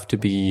they have to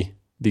be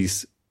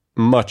these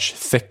much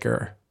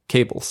thicker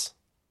cables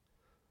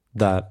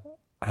that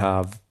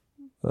have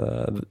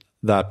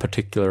that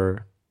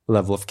particular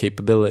level of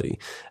capability.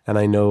 And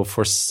I know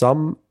for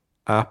some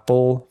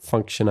Apple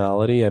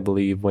functionality, I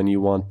believe when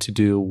you want to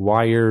do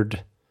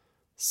wired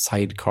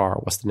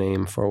sidecar was the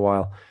name for a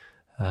while.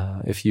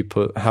 If you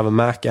have a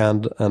Mac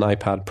and an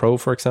iPad Pro,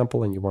 for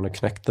example, and you want to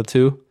connect the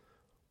two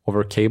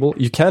over cable,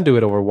 you can do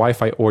it over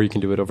Wi-Fi or you can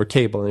do it over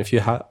cable. And if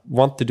you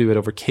want to do it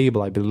over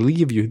cable, I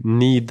believe you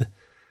need...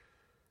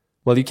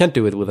 Well, you can't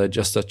do it with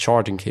just a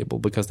charging cable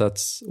because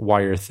that's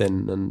wire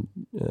thin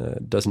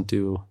and doesn't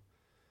do...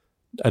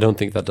 I don't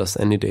think that does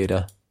any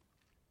data.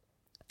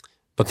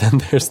 But then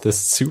there's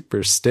this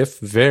super stiff,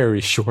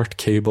 very short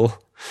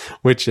cable,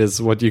 which is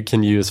what you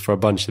can use for a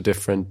bunch of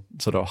different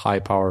sort of high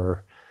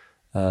power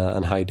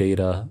and high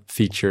data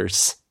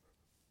features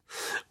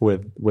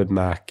with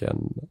Mac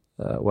and,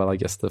 I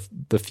guess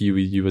the few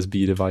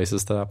USB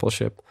devices that Apple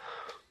ship.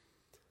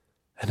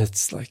 And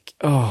it's like,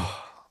 I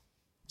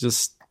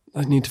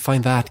need to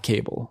find that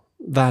cable,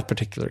 that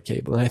particular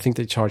cable. And I think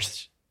they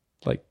charge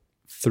like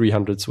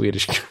 300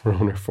 Swedish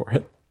kronor for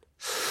it.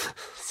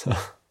 So,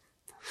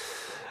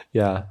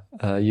 yeah,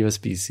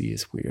 USB-C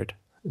is weird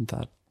in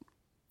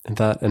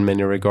that in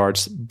many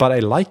regards. But I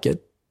like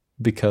it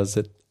because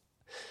it,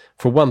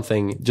 for one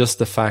thing, just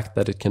the fact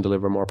that it can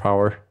deliver more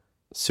power,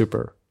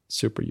 super,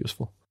 super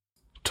useful.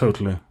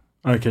 Totally.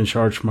 I can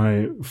charge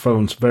my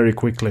phones very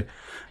quickly,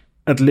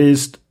 at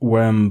least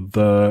when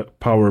the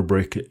power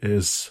brick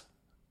is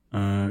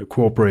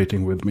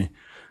cooperating with me.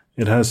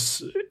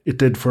 It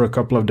did for a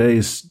couple of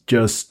days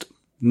just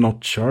not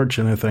charge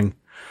anything.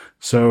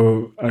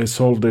 So I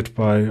solved it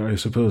by, I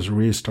suppose,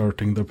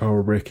 restarting the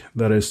power brick.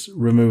 That is,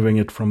 removing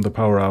it from the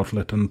power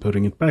outlet and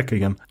putting it back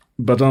again.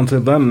 But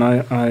until then,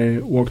 I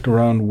walked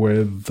around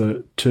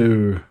with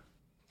two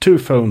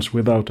phones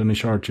without any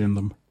charge in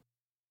them.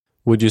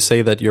 Would you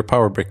say that your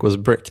power brick was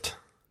bricked?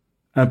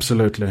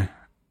 Absolutely.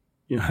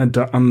 You had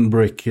to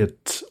unbrick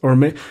it. Or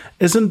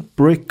isn't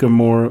brick a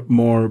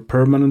more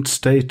permanent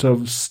state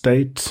of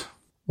state?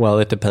 Well,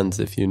 it depends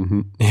if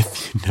you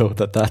know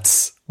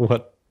that's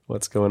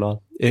what's going on.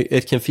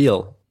 It can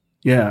feel.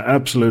 Yeah,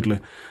 absolutely.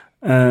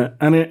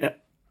 And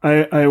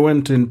I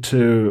went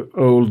into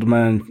old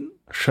man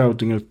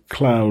shouting at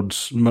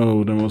clouds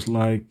mode and was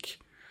like,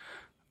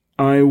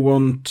 I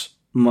want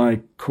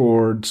my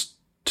cords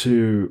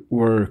to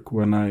work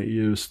when I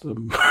use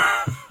them.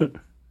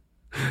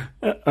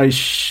 I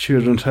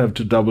shouldn't have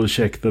to double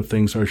check that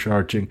things are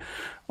charging.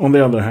 On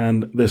the other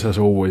hand, this has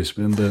always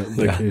been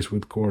the case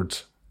with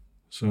cords.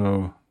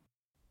 So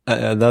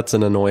that's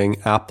an annoying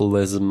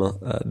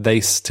Appleism.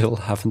 They still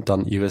haven't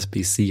done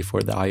USB-C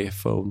for the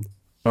iPhone.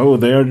 Oh,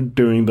 they are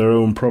doing their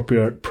own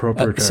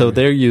proprietary. So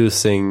they're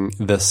using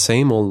the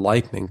same old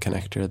Lightning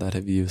connector that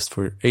I've used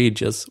for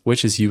ages,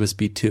 which is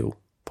USB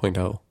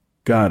 2.0.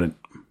 Got it.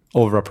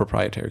 Over a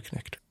proprietary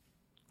connector.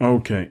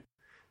 Okay.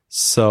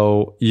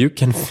 So you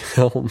can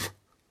film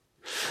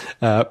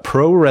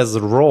ProRes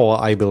RAW,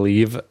 I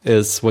believe,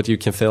 is what you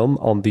can film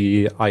on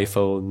the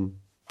iPhone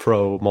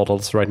Pro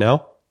models right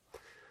now.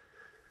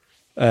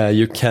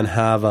 You can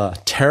have a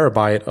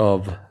terabyte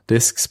of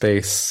disk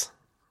space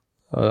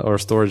or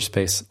storage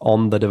space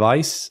on the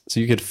device. So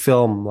you could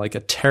film like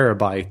a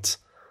terabyte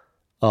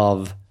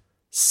of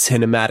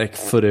cinematic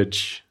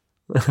footage.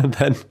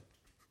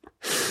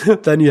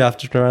 then you have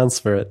to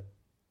transfer it.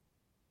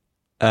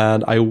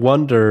 And I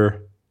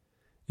wonder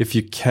if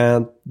you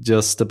can't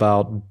just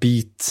about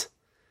beat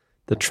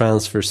the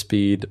transfer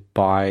speed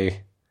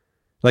by...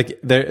 Like,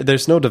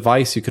 there's no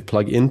device you could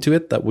plug into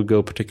it that would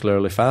go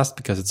particularly fast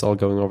because it's all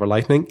going over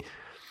Lightning.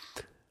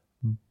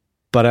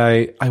 But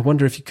I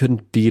wonder if you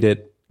couldn't beat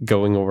it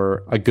going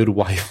over a good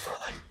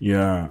Wi-Fi.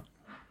 Yeah.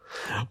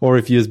 Or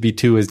if USB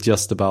 2 is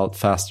just about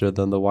faster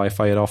than the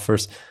Wi-Fi it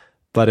offers.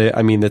 But,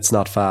 it's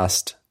not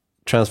fast.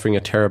 Transferring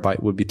a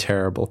terabyte would be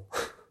terrible.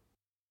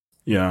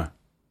 Yeah.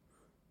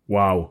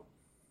 Wow.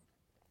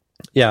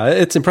 Yeah,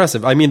 it's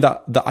impressive. I mean,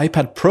 the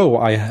iPad Pro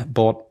I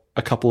bought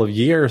a couple of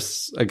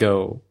years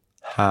ago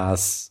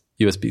has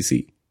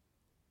USB-C.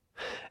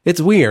 It's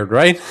weird,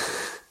 right?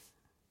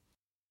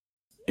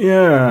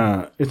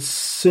 Yeah, it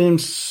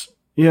seems...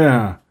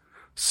 Yeah,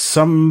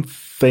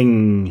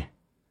 something...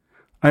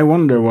 I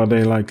wonder why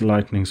they like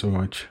Lightning so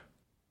much.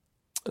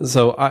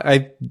 So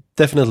I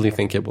definitely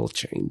think it will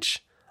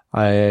change.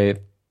 I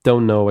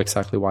don't know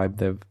exactly why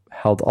they've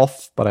held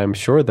off, but I'm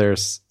sure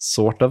there's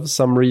sort of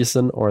some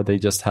reason, or they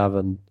just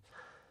haven't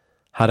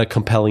had a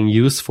compelling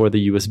use for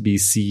the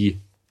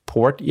USB-C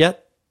port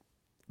yet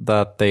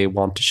that they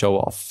want to show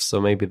off. So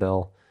maybe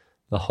they'll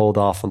hold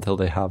off until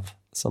they have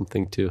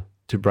something to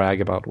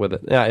brag about with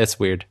it. Yeah, it's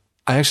weird.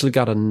 I actually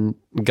got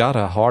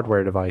a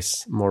hardware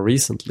device more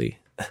recently.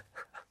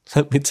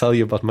 Let me tell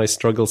you about my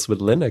struggles with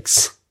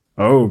Linux.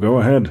 Oh, go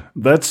ahead.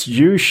 That's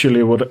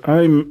usually what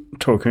I'm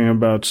talking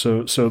about.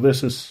 So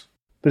this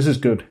is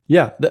good.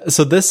 Yeah.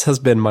 So this has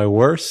been my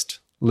worst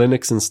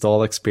Linux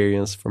install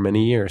experience for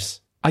many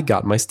years. I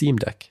got my Steam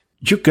Deck.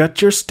 You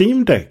got your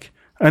Steam Deck.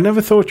 I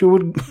never thought you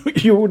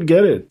would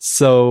get it.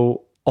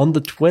 So on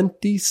the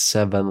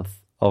 27th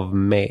of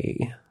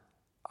May,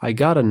 I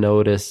got a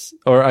notice,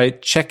 or I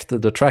checked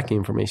the tracking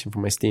information for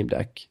my Steam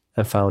Deck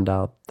and found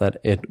out that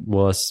it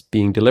was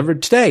being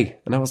delivered today.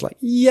 And I was like,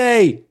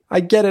 yay, I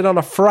get it on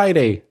a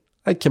Friday.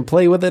 I can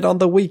play with it on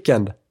the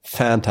weekend.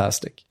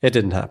 Fantastic. It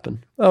didn't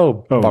happen.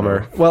 Oh,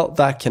 bummer. No. Well,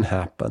 that can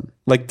happen.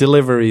 Like,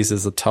 deliveries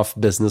is a tough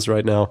business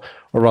right now,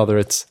 or rather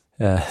it's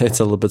a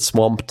little bit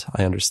swamped.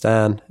 I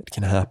understand. It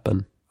can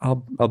happen.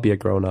 I'll be a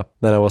grown up.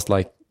 Then I was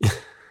like,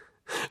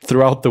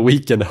 throughout the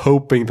weekend,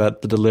 hoping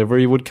that the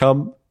delivery would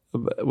come,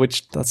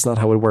 which that's not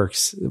how it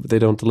works. They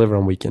don't deliver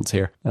on weekends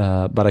here.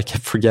 But I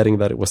kept forgetting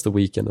that it was the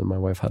weekend, and my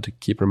wife had to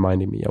keep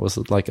reminding me. I was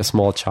like a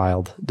small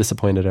child,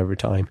 disappointed every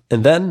time.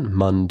 And then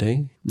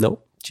Monday,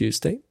 nope.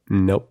 Tuesday,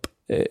 nope.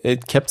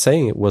 It kept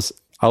saying it was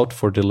out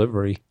for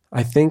delivery.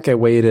 I think I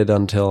waited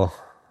until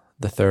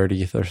the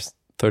 30th or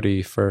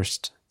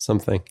 31st,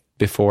 something,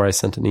 before I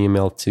sent an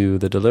email to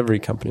the delivery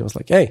company. I was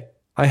like, hey,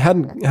 I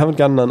haven't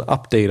gotten an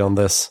update on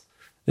this.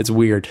 It's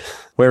weird.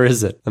 Where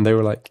is it? And they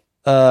were like,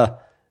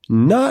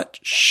 not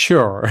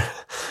sure.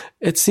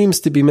 It seems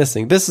to be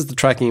missing. This is the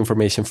tracking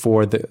information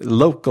for the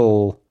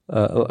local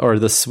or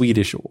the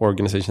Swedish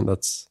organization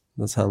that's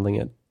handling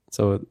it.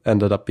 So it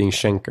ended up being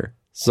Schenker.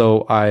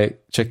 So I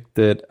checked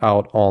it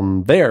out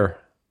on their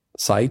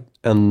site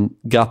and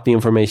got the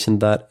information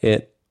that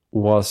it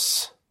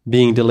was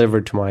being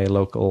delivered to my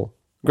local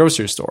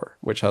grocery store,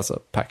 which has a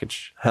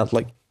package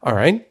handling. All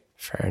right,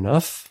 fair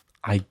enough.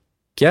 I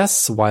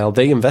guess while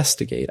they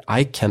investigate,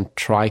 I can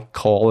try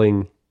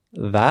calling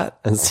that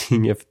and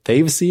seeing if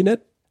they've seen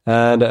it.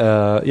 And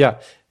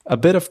a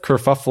bit of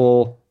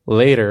kerfuffle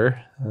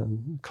later,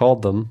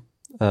 called them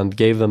and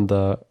gave them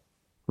the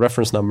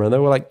reference number, and they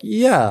were like,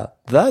 yeah,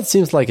 that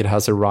seems like it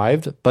has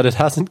arrived, but it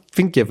hasn't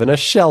been given a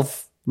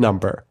shelf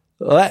number.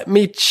 Let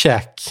me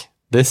check.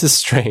 This is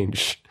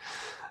strange.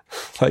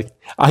 Like,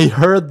 I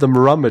heard them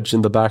rummage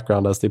in the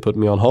background as they put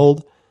me on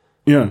hold.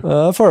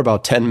 Yeah. For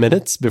about 10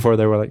 minutes before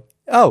they were like,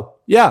 oh,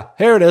 yeah,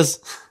 here it is.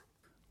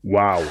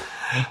 Wow.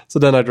 So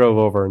then I drove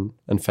over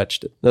and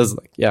fetched it. I was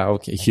like, yeah,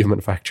 okay,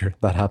 human factor,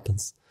 that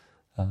happens.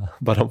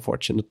 But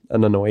unfortunate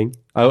and annoying.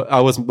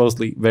 I was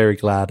mostly very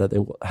glad that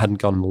it hadn't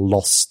gotten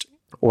lost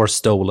or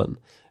stolen,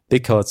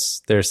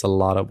 because there's a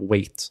lot of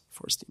weight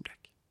for Steam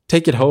Deck.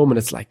 Take it home and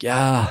it's like,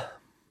 yeah,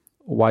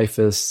 wife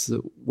is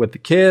with the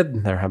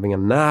kid, they're having a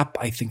nap.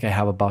 I think I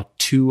have about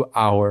 2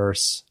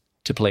 hours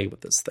to play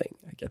with this thing.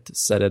 I get to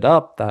set it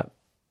up. That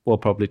will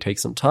probably take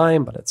some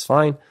time, but it's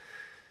fine.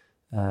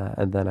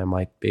 And then I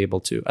might be able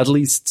to at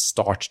least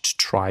start to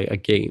try a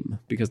game,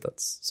 because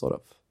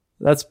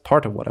that's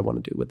part of what I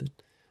want to do with it,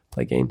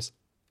 play games.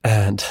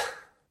 And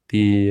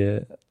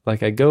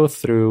I go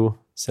through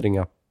setting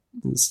up,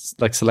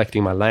 like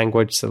selecting my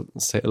language,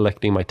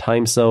 selecting my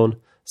time zone,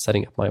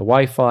 setting up my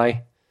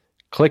Wi-Fi,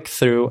 click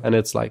through, and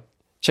it's like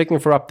checking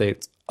for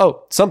updates.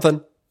 Oh,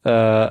 something.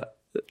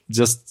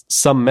 Just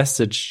some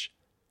message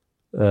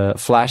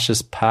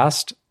flashes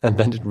past, and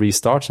then it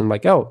restarts. And I'm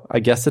like, oh, I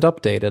guess it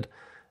updated.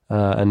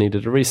 I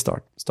needed a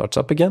restart. Starts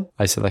up again.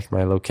 I select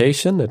my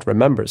location. It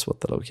remembers what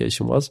the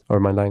location was,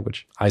 or my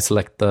language. I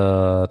select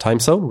the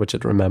time zone, which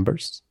it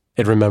remembers.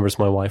 It remembers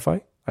my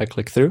Wi-Fi. I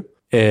click through.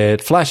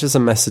 It flashes a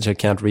message I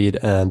can't read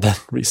and then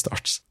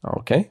restarts.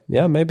 Okay,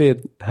 yeah, maybe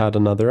it had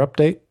another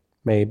update.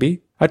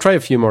 Maybe. I try a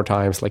few more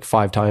times, like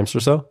 5 times or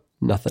so.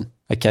 Nothing.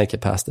 I can't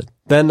get past it.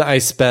 Then I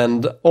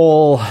spend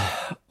all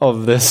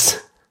of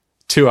this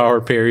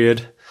 2-hour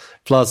period,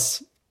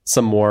 plus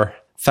some more,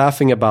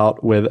 faffing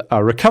about with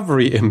a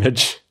recovery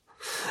image.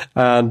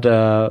 And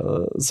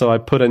so I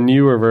put a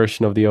newer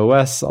version of the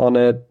OS on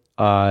it.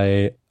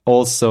 I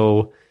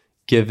also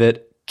give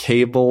it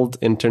cabled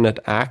internet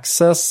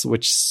access,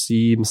 which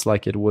seems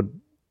like it would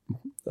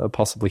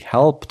possibly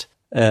helped.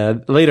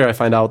 Later, I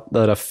find out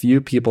that a few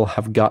people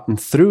have gotten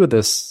through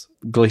this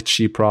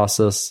glitchy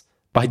process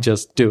by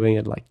just doing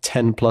it like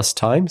 10 plus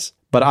times.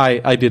 But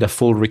I did a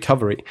full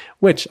recovery,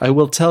 which I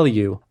will tell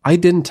you, I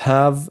didn't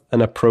have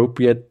an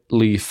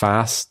appropriately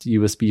fast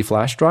USB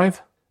flash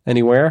drive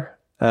anywhere.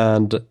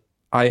 And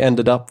I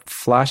ended up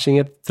flashing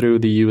it through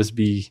the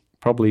USB,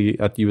 probably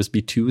at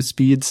USB 2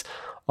 speeds,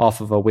 off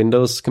of a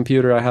Windows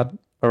computer I had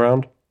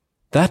around.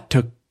 That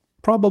took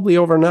probably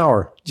over an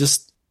hour,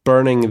 just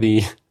burning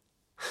the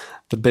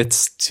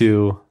bits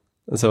to,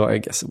 so I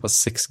guess it was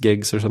 6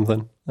 gigs or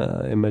something,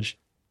 image,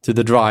 to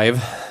the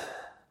drive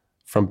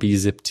from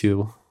bzip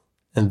 2.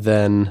 And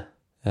then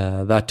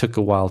that took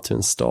a while to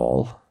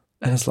install.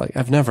 And it's like,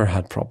 I've never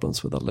had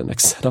problems with a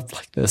Linux setup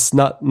like this.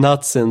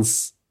 Not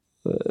since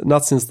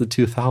the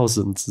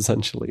 2000s,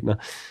 essentially. No.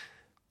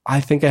 I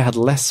think I had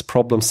less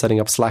problems setting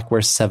up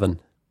Slackware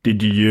 7.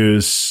 Did you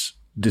use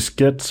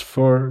diskettes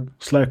for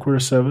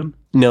Slackware 7?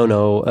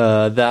 No.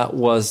 That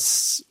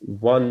was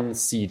 1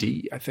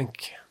 CD, I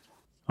think.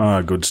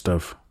 Ah, good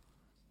stuff.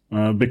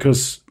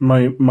 Because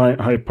my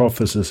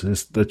hypothesis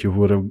is that you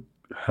would have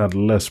had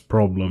less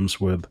problems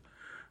with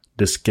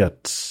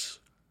diskettes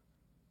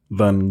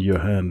than you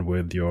had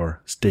with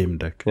your Steam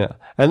Deck. Yeah.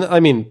 And I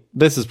mean,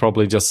 this is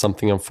probably just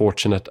something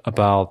unfortunate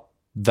about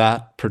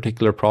that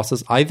particular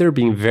process, either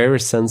being very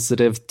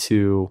sensitive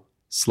to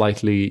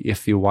slightly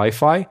iffy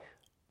Wi-Fi,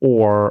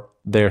 or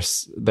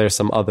there's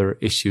some other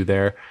issue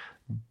there.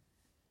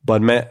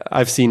 But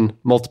I've seen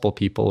multiple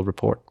people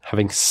report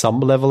having some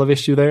level of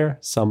issue there,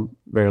 some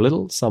very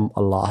little, some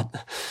a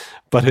lot.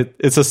 But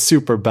it's a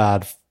super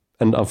bad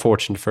and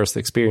unfortunate first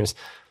experience.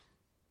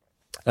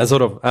 And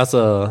sort of as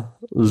a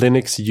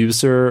Linux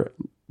user,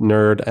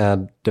 nerd,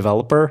 and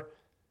developer,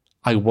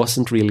 I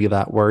wasn't really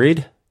that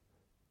worried.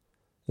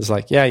 It's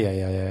like,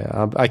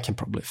 yeah, I can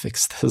probably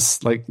fix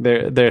this. Like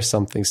there's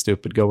something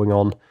stupid going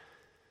on.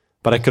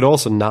 But I could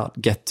also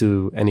not get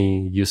to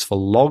any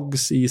useful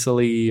logs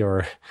easily,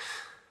 or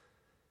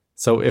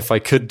so if I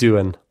could do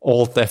an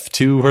Alt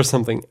F2 or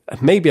something,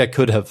 maybe I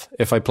could have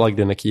if I plugged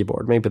in a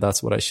keyboard. Maybe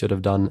that's what I should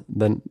have done.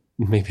 Then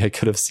maybe I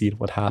could have seen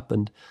what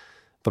happened,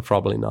 but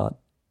probably not.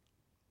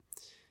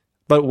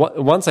 But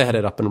once I had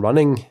it up and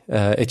running,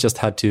 it just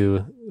had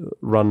to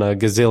run a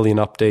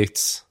gazillion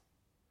updates.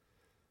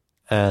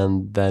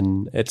 And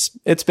then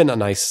it's been a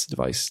nice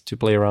device to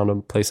play around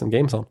and play some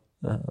games on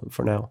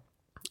for now.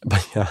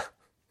 But yeah,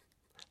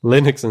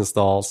 Linux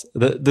installs.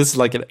 This is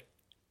like an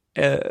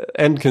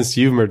end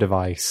consumer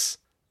device.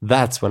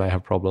 That's when I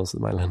have problems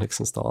with my Linux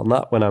install.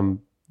 Not when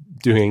I'm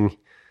doing,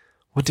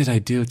 what did I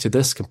do to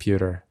this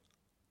computer?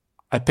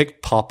 I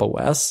picked Pop!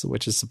 OS,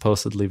 which is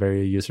supposedly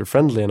very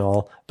user-friendly and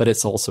all, but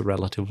it's also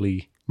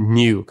relatively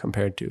new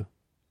compared to...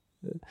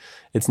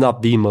 It's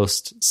not the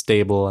most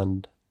stable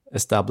and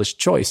established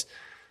choice.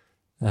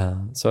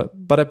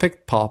 But I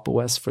picked Pop!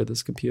 OS for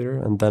this computer,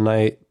 and then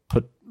I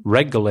put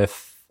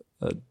Regolith,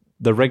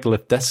 the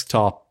Regolith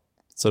desktop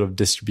sort of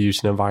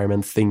distribution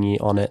environment thingy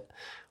on it,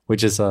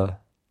 which is a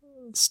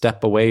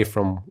step away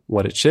from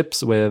what it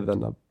ships with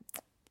and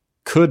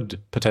could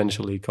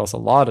potentially cause a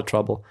lot of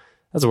trouble.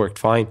 Has worked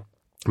fine.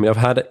 I mean, I've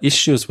had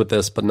issues with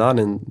this, but not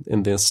in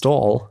the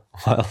install,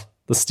 while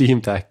the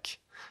Steam Deck,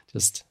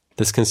 just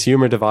this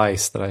consumer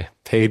device that I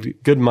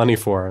paid good money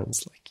for. And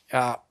it's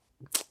like,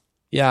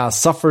 yeah,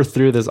 suffer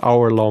through this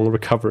hour-long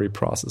recovery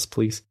process,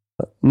 please.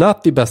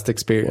 Not the best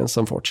experience,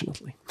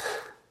 unfortunately.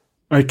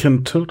 I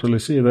can totally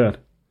see that.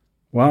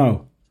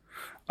 Wow.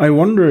 I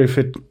wonder if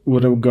it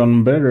would have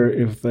gone better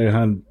if they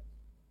had,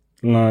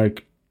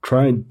 like,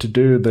 tried to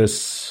do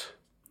this.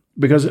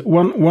 Because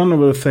one of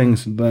the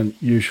things that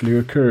usually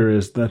occur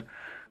is that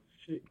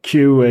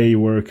QA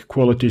work,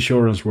 quality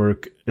assurance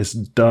work, is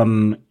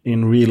done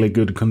in really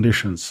good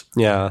conditions.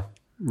 Yeah,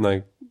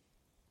 like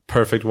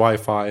perfect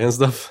Wi-Fi and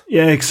stuff.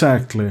 Yeah,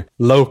 exactly.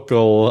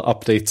 Local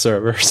update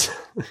servers.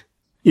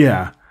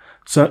 Yeah.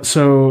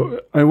 So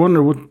I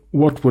wonder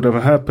what would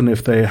have happened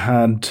if they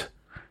had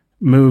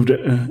moved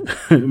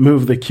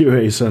the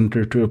QA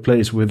center to a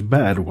place with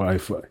bad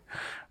Wi-Fi,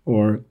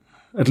 or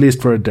at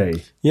least for a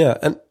day. Yeah,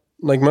 and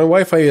like my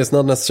Wi-Fi is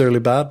not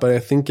necessarily bad, but I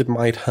think it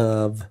might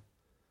have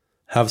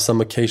some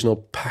occasional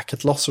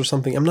packet loss or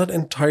something. I'm not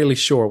entirely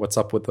sure what's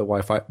up with the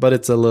Wi-Fi, but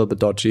it's a little bit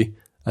dodgy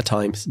at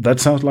times. That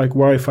sounds like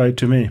Wi-Fi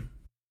to me.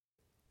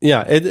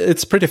 Yeah,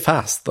 it's pretty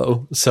fast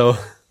though. So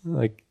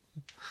like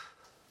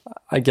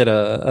I get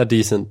a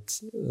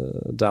decent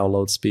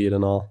download speed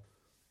and all.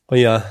 But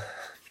yeah,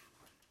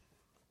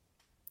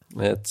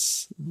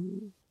 it's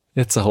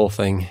a whole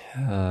thing.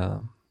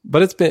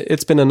 But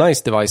it's been a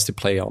nice device to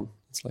play on.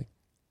 It's like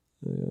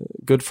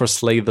good for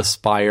Slay the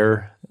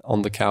Spire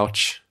on the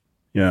couch.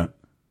 Yeah.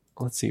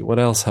 Let's see, what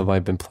else have I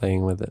been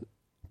playing with it?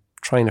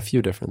 Trying a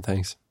few different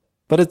things.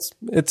 But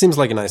it seems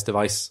like a nice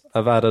device.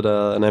 I've added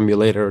an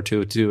emulator or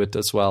two to it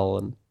as well,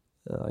 and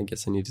I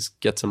guess I need to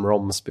get some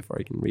ROMs before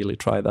I can really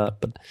try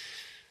that. But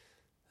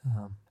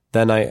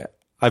then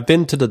I've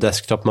been to the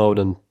desktop mode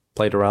and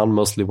played around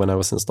mostly when I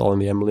was installing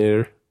the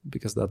emulator,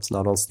 because that's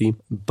not on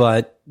Steam.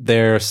 But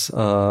there's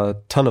a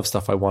ton of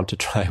stuff I want to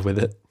try with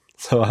it.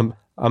 So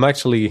I'm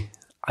actually,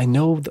 I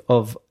know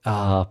of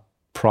a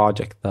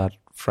project that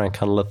Frank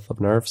Hunleth of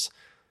Nerves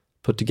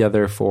put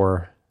together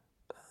for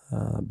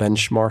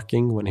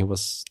benchmarking when he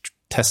was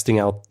testing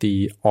out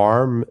the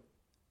ARM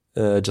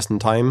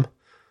just-in-time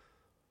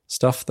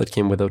stuff that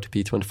came with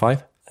OTP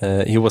 25.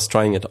 He was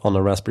trying it on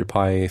a Raspberry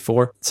Pi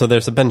 4. So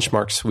there's a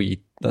benchmark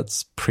suite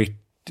that's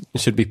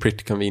should be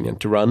pretty convenient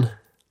to run.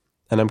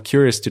 And I'm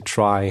curious to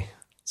try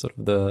sort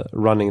of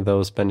running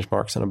those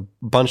benchmarks on a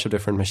bunch of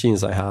different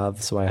machines I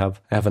have. So I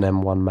have an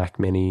M1 Mac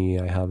Mini.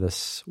 I have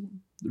this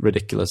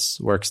ridiculous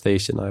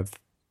workstation I've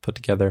put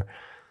together.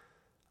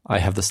 I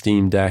have the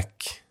Steam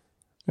Deck.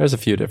 There's a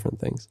few different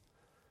things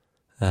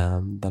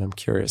that I'm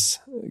curious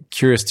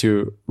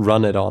to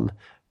run it on.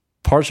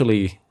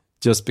 Partially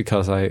just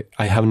because I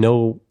have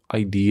no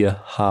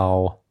idea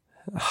how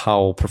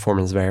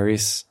performance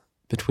varies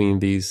between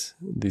these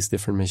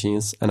different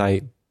machines, and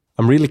I'm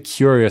really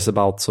curious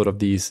about sort of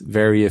these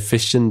very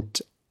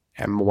efficient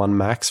M1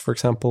 Macs, for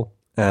example,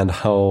 and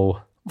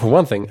how, for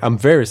one thing, I'm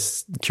very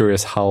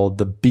curious how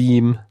the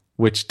Beam,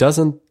 which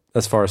doesn't,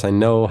 as far as I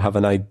know, have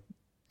an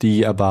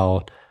idea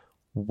about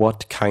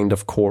what kind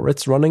of core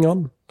it's running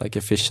on, like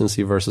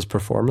efficiency versus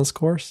performance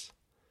cores.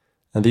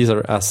 And these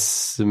are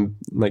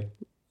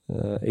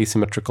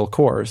asymmetrical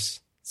cores.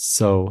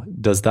 So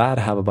does that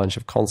have a bunch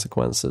of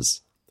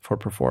consequences for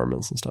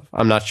performance and stuff?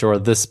 I'm not sure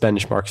this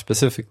benchmark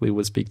specifically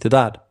would speak to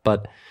that,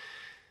 but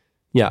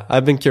yeah,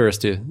 I've been curious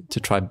to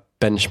try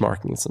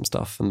benchmarking some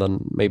stuff, and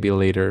then maybe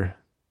later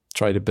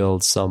try to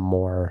build some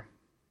more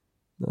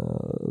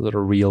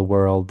little real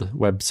world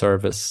web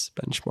service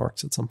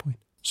benchmarks at some point.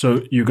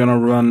 So you're going to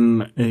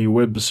run a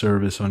web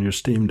service on your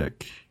Steam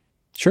Deck?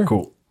 Sure.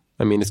 Cool.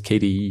 I mean, it's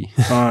KDE.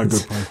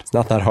 Good point. It's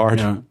not that hard.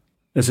 Yeah.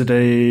 Is it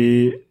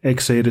a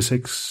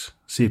x86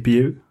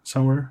 CPU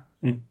somewhere?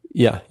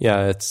 Yeah.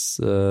 It's,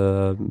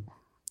 I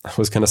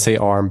was going to say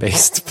ARM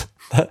based,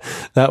 but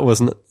that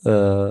wasn't,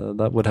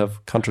 that would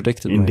have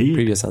contradicted Indeed. my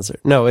previous answer.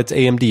 No, it's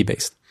AMD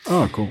based.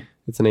 Oh, cool.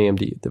 It's an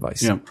AMD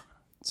device. Yeah.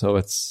 So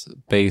it's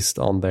based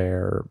on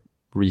their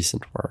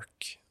recent work.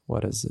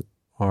 What is it?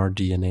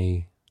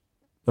 RDNA.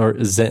 Or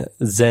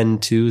Zen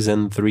 2,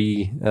 Zen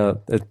 3.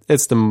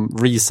 It's the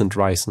recent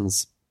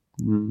Ryzen's,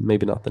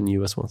 maybe not the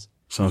newest ones.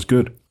 Sounds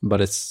good.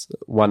 But it's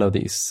one of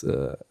these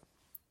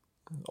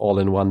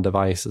all-in-one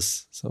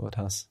devices. So it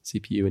has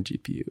CPU and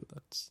GPU.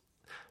 That's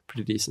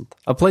pretty decent.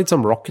 I played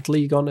some Rocket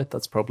League on it.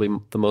 That's probably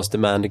the most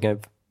demanding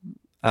I've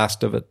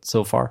asked of it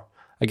so far.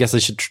 I guess I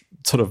should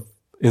sort of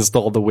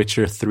install The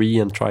Witcher 3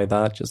 and try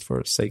that just for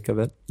the sake of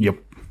it. Yep.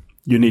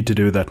 You need to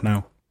do that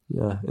now.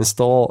 Yeah.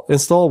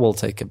 Install will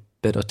take a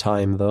bit of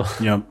time though.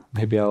 Yeah.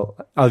 Maybe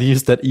I'll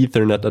use that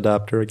Ethernet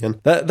adapter again.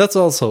 That's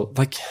also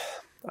like,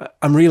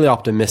 I'm really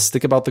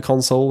optimistic about the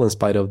console in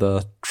spite of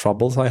the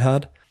troubles I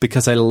had,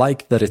 because I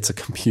like that it's a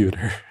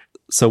computer.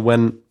 So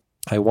when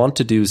I want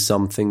to do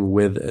something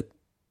with it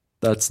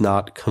that's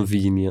not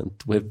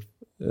convenient with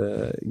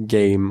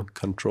game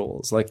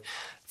controls, like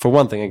for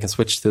one thing, I can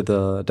switch to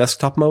the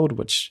desktop mode,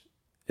 which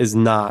is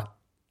not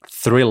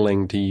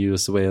thrilling to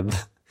use with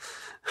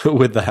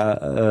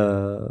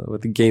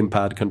the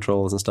gamepad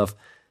controls and stuff.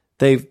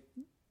 They've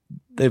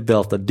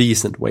built a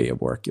decent way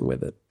of working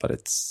with it, but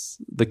it's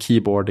the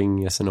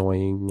keyboarding is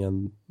annoying,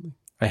 and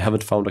I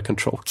haven't found a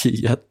control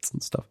key yet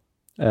and stuff.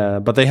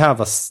 But they have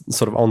a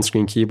sort of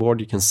on-screen keyboard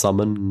you can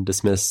summon and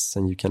dismiss,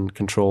 and you can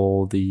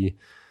control the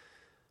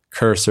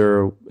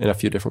cursor in a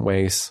few different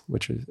ways,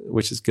 which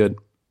is good.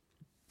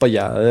 But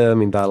yeah, I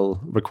mean,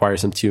 that'll require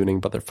some tuning,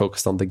 but they're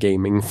focused on the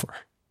gaming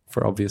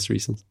for obvious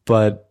reasons.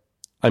 But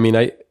I mean,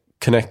 I've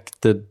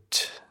connected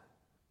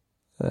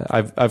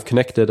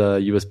a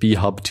USB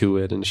hub to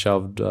it and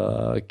shoved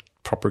a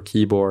proper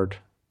keyboard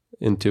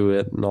into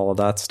it and all of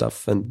that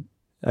stuff. And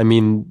I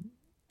mean,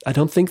 I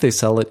don't think they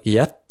sell it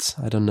yet.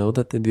 I don't know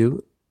that they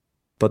do,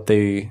 but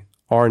they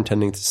are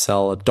intending to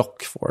sell a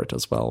dock for it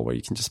as well, where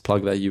you can just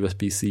plug that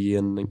USB-C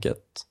in and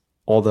get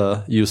all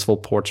the useful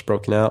ports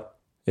broken out.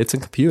 It's a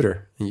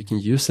computer, and you can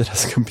use it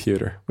as a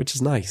computer, which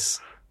is nice.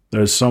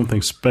 There's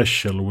something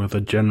special with a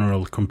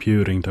general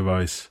computing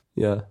device.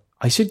 Yeah.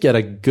 I should get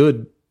a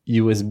good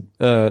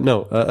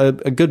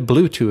a good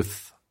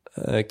Bluetooth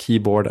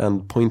keyboard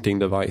and pointing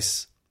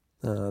device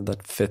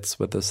that fits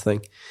with this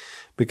thing.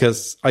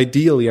 Because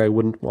ideally I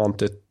wouldn't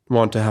want it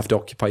want to have to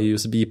occupy a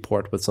USB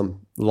port with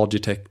some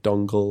Logitech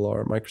dongle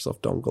or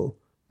Microsoft dongle,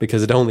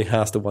 because it only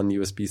has the one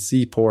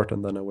USB-C port,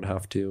 and then I would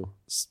have to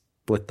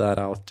split that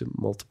out to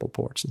multiple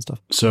ports and stuff.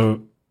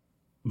 So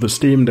the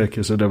Steam Deck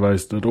is a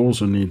device that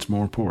also needs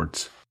more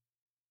ports.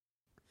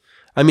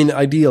 I mean,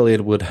 ideally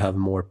it would have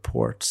more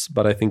ports,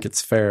 but I think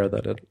it's fair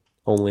that it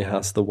only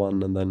has the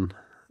one, and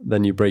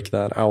then you break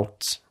that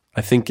out.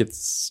 I think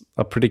it's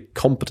a pretty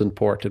competent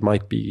port. It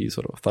might be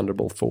sort of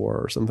Thunderbolt 4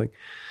 or something,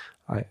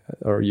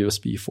 or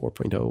USB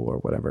 4.0 or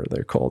whatever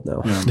they're called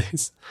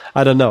nowadays.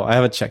 I don't know. I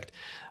haven't checked,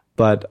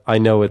 but I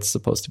know it's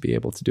supposed to be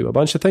able to do a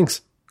bunch of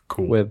things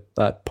with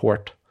that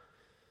port.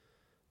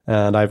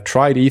 And I've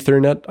tried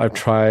Ethernet. I've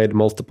tried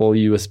multiple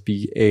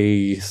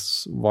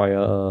USB-A's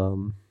via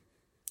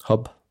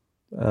hub.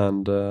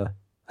 And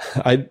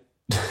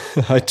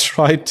I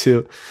tried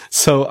to...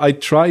 So I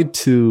tried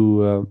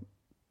to...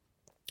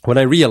 when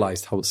I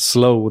realized how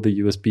slow the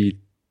USB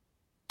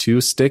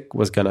 2 stick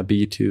was going to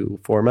be to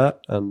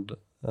format and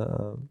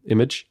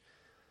image,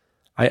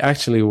 I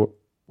actually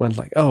went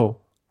like, oh,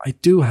 I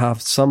do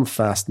have some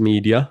fast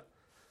media.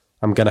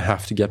 I'm going to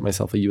have to get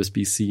myself a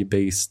USB-C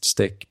based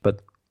stick,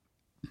 but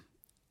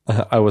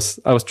I was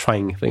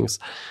trying things.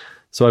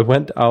 So I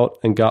went out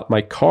and got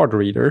my card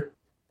reader,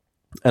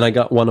 and I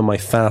got one of my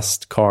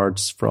fast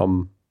cards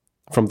from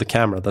the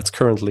camera that's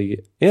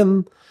currently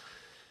in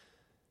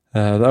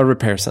the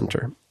repair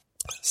center.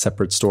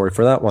 Separate story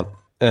for that one.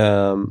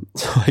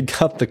 So I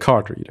got the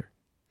card reader,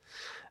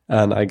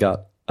 and I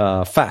got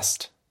a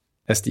fast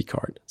SD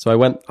card. So I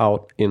went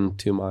out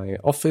into my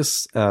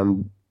office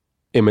and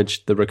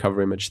imaged the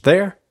recovery image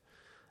there.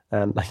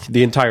 And like,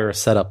 the entire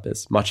setup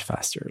is much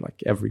faster.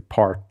 Like every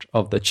part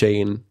of the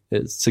chain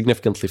is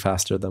significantly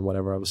faster than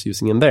whatever I was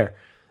using in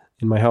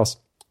my house.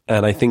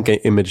 And I think I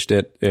imaged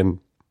it in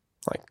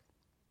like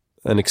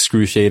an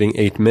excruciating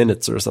 8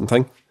 minutes or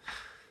something.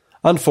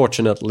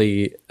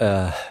 Unfortunately,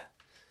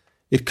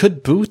 it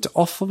could boot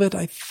off of it,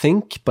 I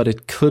think, but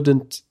it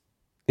couldn't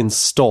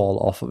install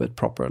off of it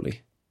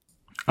properly.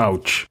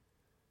 Ouch.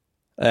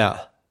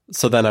 Yeah.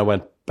 So then I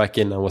went back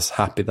in and was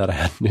happy that I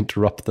hadn't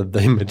interrupted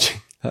the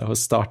imaging that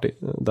was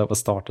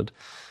started.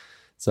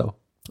 So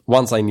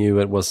once I knew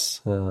it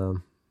was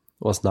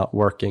not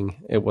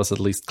working, it was at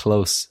least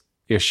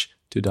close-ish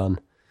to done.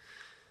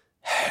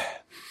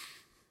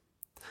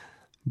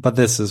 But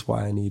this is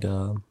why I need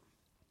a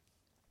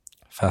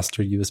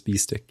faster USB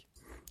stick.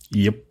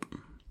 Yep.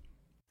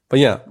 But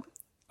yeah,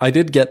 I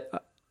did get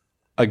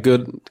a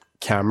good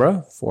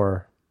camera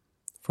for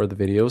the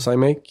videos I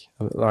make.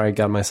 I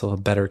got myself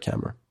a better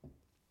camera,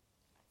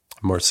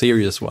 a more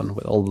serious one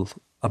with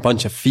a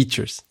bunch of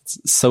features. It's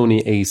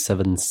Sony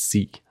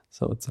A7C,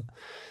 so it's a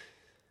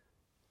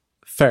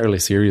fairly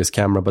serious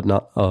camera, but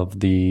not of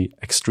the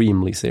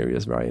extremely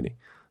serious variety,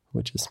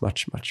 which is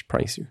much, much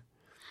pricier.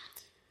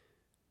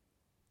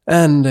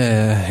 And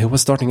it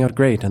was starting out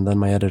great, and then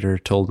my editor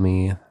told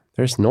me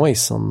there's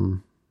noise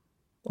on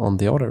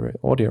the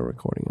audio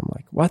recording. I'm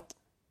like, what?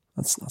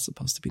 That's not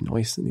supposed to be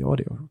noise in the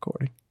audio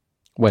recording.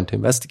 Went to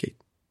investigate.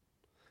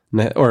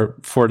 Or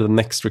for the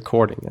next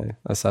recording,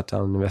 I sat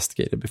down and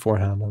investigated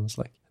beforehand. I was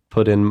like,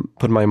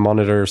 put my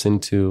monitors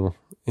into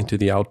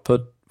the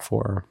output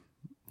for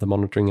the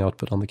monitoring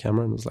output on the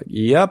camera, and was like,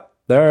 yep,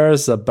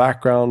 there's a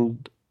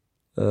background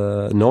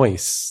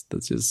noise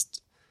that's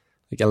just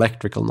like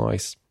electrical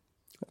noise.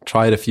 I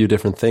tried a few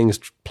different things,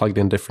 plugged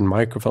in different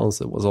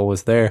microphones. It was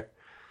always there.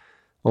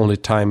 Only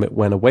time it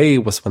went away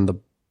was when the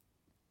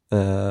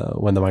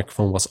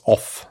microphone was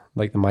off,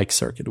 like the mic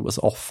circuit was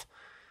off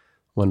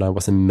when I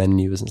was in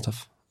menus and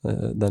stuff.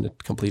 Then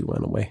it completely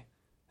went away.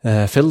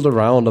 Fiddled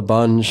around a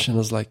bunch and I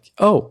was like,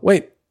 oh,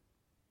 wait,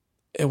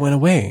 it went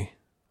away.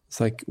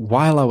 It's like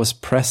while I was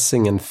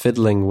pressing and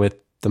fiddling with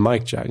the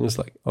mic jack, it was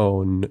like,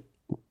 oh, no,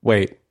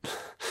 wait.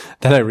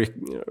 Then I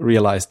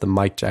realized the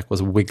mic jack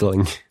was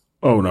wiggling.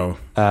 Oh, no.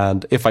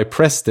 And if I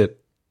pressed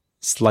it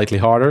slightly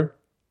harder,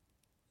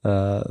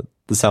 the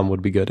sound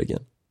would be good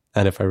again.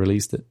 And if I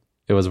released it,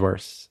 it was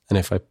worse. And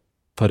if I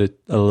put it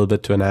a little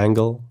bit to an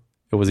angle,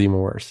 it was even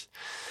worse.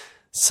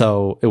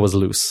 So it was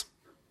loose.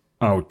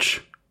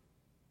 Ouch.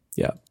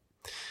 Yeah.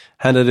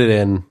 Handed it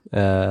in.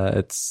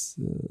 It's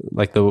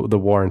like the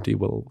warranty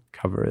will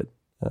cover it.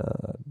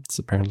 It's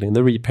apparently in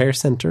the repair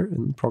center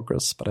in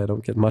progress, but I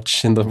don't get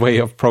much in the way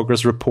of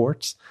progress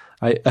reports.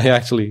 I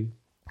actually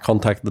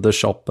contacted the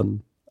shop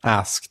and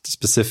asked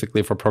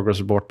specifically for progress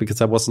report because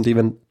I wasn't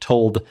even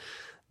told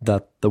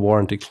that the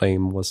warranty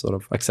claim was sort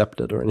of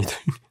accepted or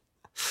anything.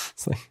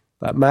 It's like,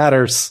 that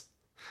matters.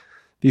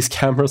 These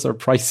cameras are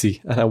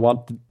pricey and I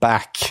want it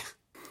back.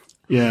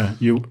 Yeah,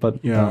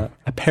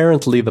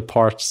 apparently the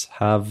parts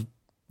have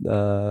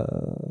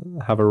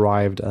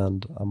arrived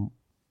and I'm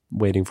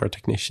waiting for a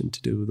technician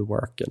to do the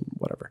work and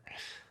whatever.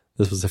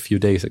 This was a few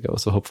days ago,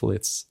 so hopefully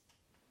it's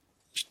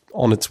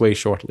on its way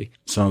shortly.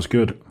 Sounds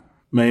good.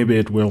 Maybe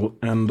it will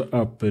end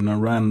up in a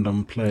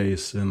random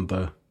place in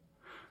the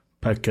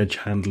package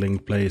handling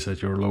place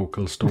at your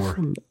local store.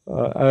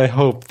 I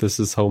hope this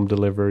is home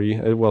delivery.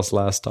 It was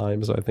last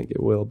time, so I think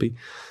it will be.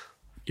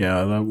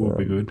 Yeah, that would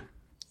be good.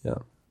 Yeah.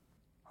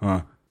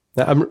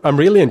 I'm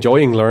really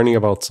enjoying learning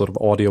about sort of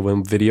audio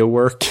and video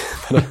work.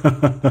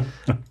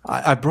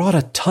 I brought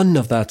a ton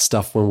of that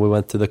stuff when we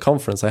went to the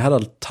conference. I had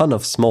a ton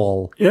of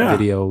small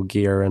video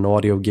gear and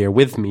audio gear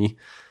with me,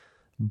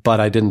 but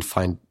I didn't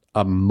find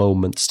a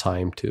moment's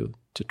time to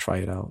try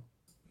it out.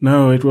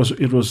 No, it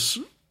was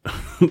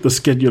the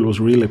schedule was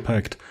really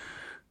packed.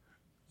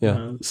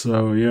 Yeah.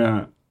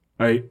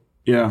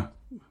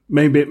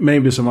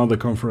 Maybe some other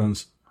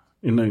conference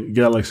in a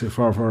galaxy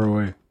far, far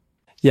away.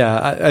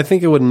 Yeah, I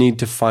think I would need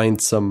to find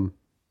some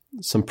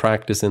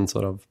practice in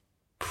sort of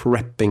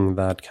prepping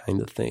that kind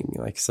of thing,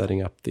 like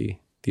setting up the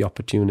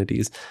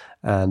opportunities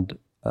and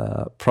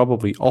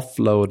probably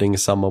offloading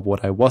some of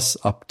what I was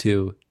up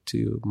to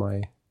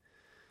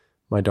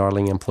my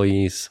darling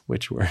employees,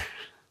 which were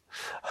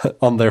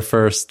on their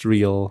first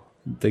real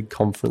big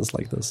conference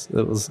like this.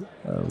 It was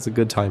a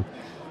good time.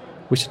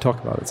 We should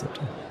talk about it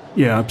sometime.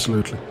 Yeah,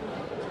 absolutely.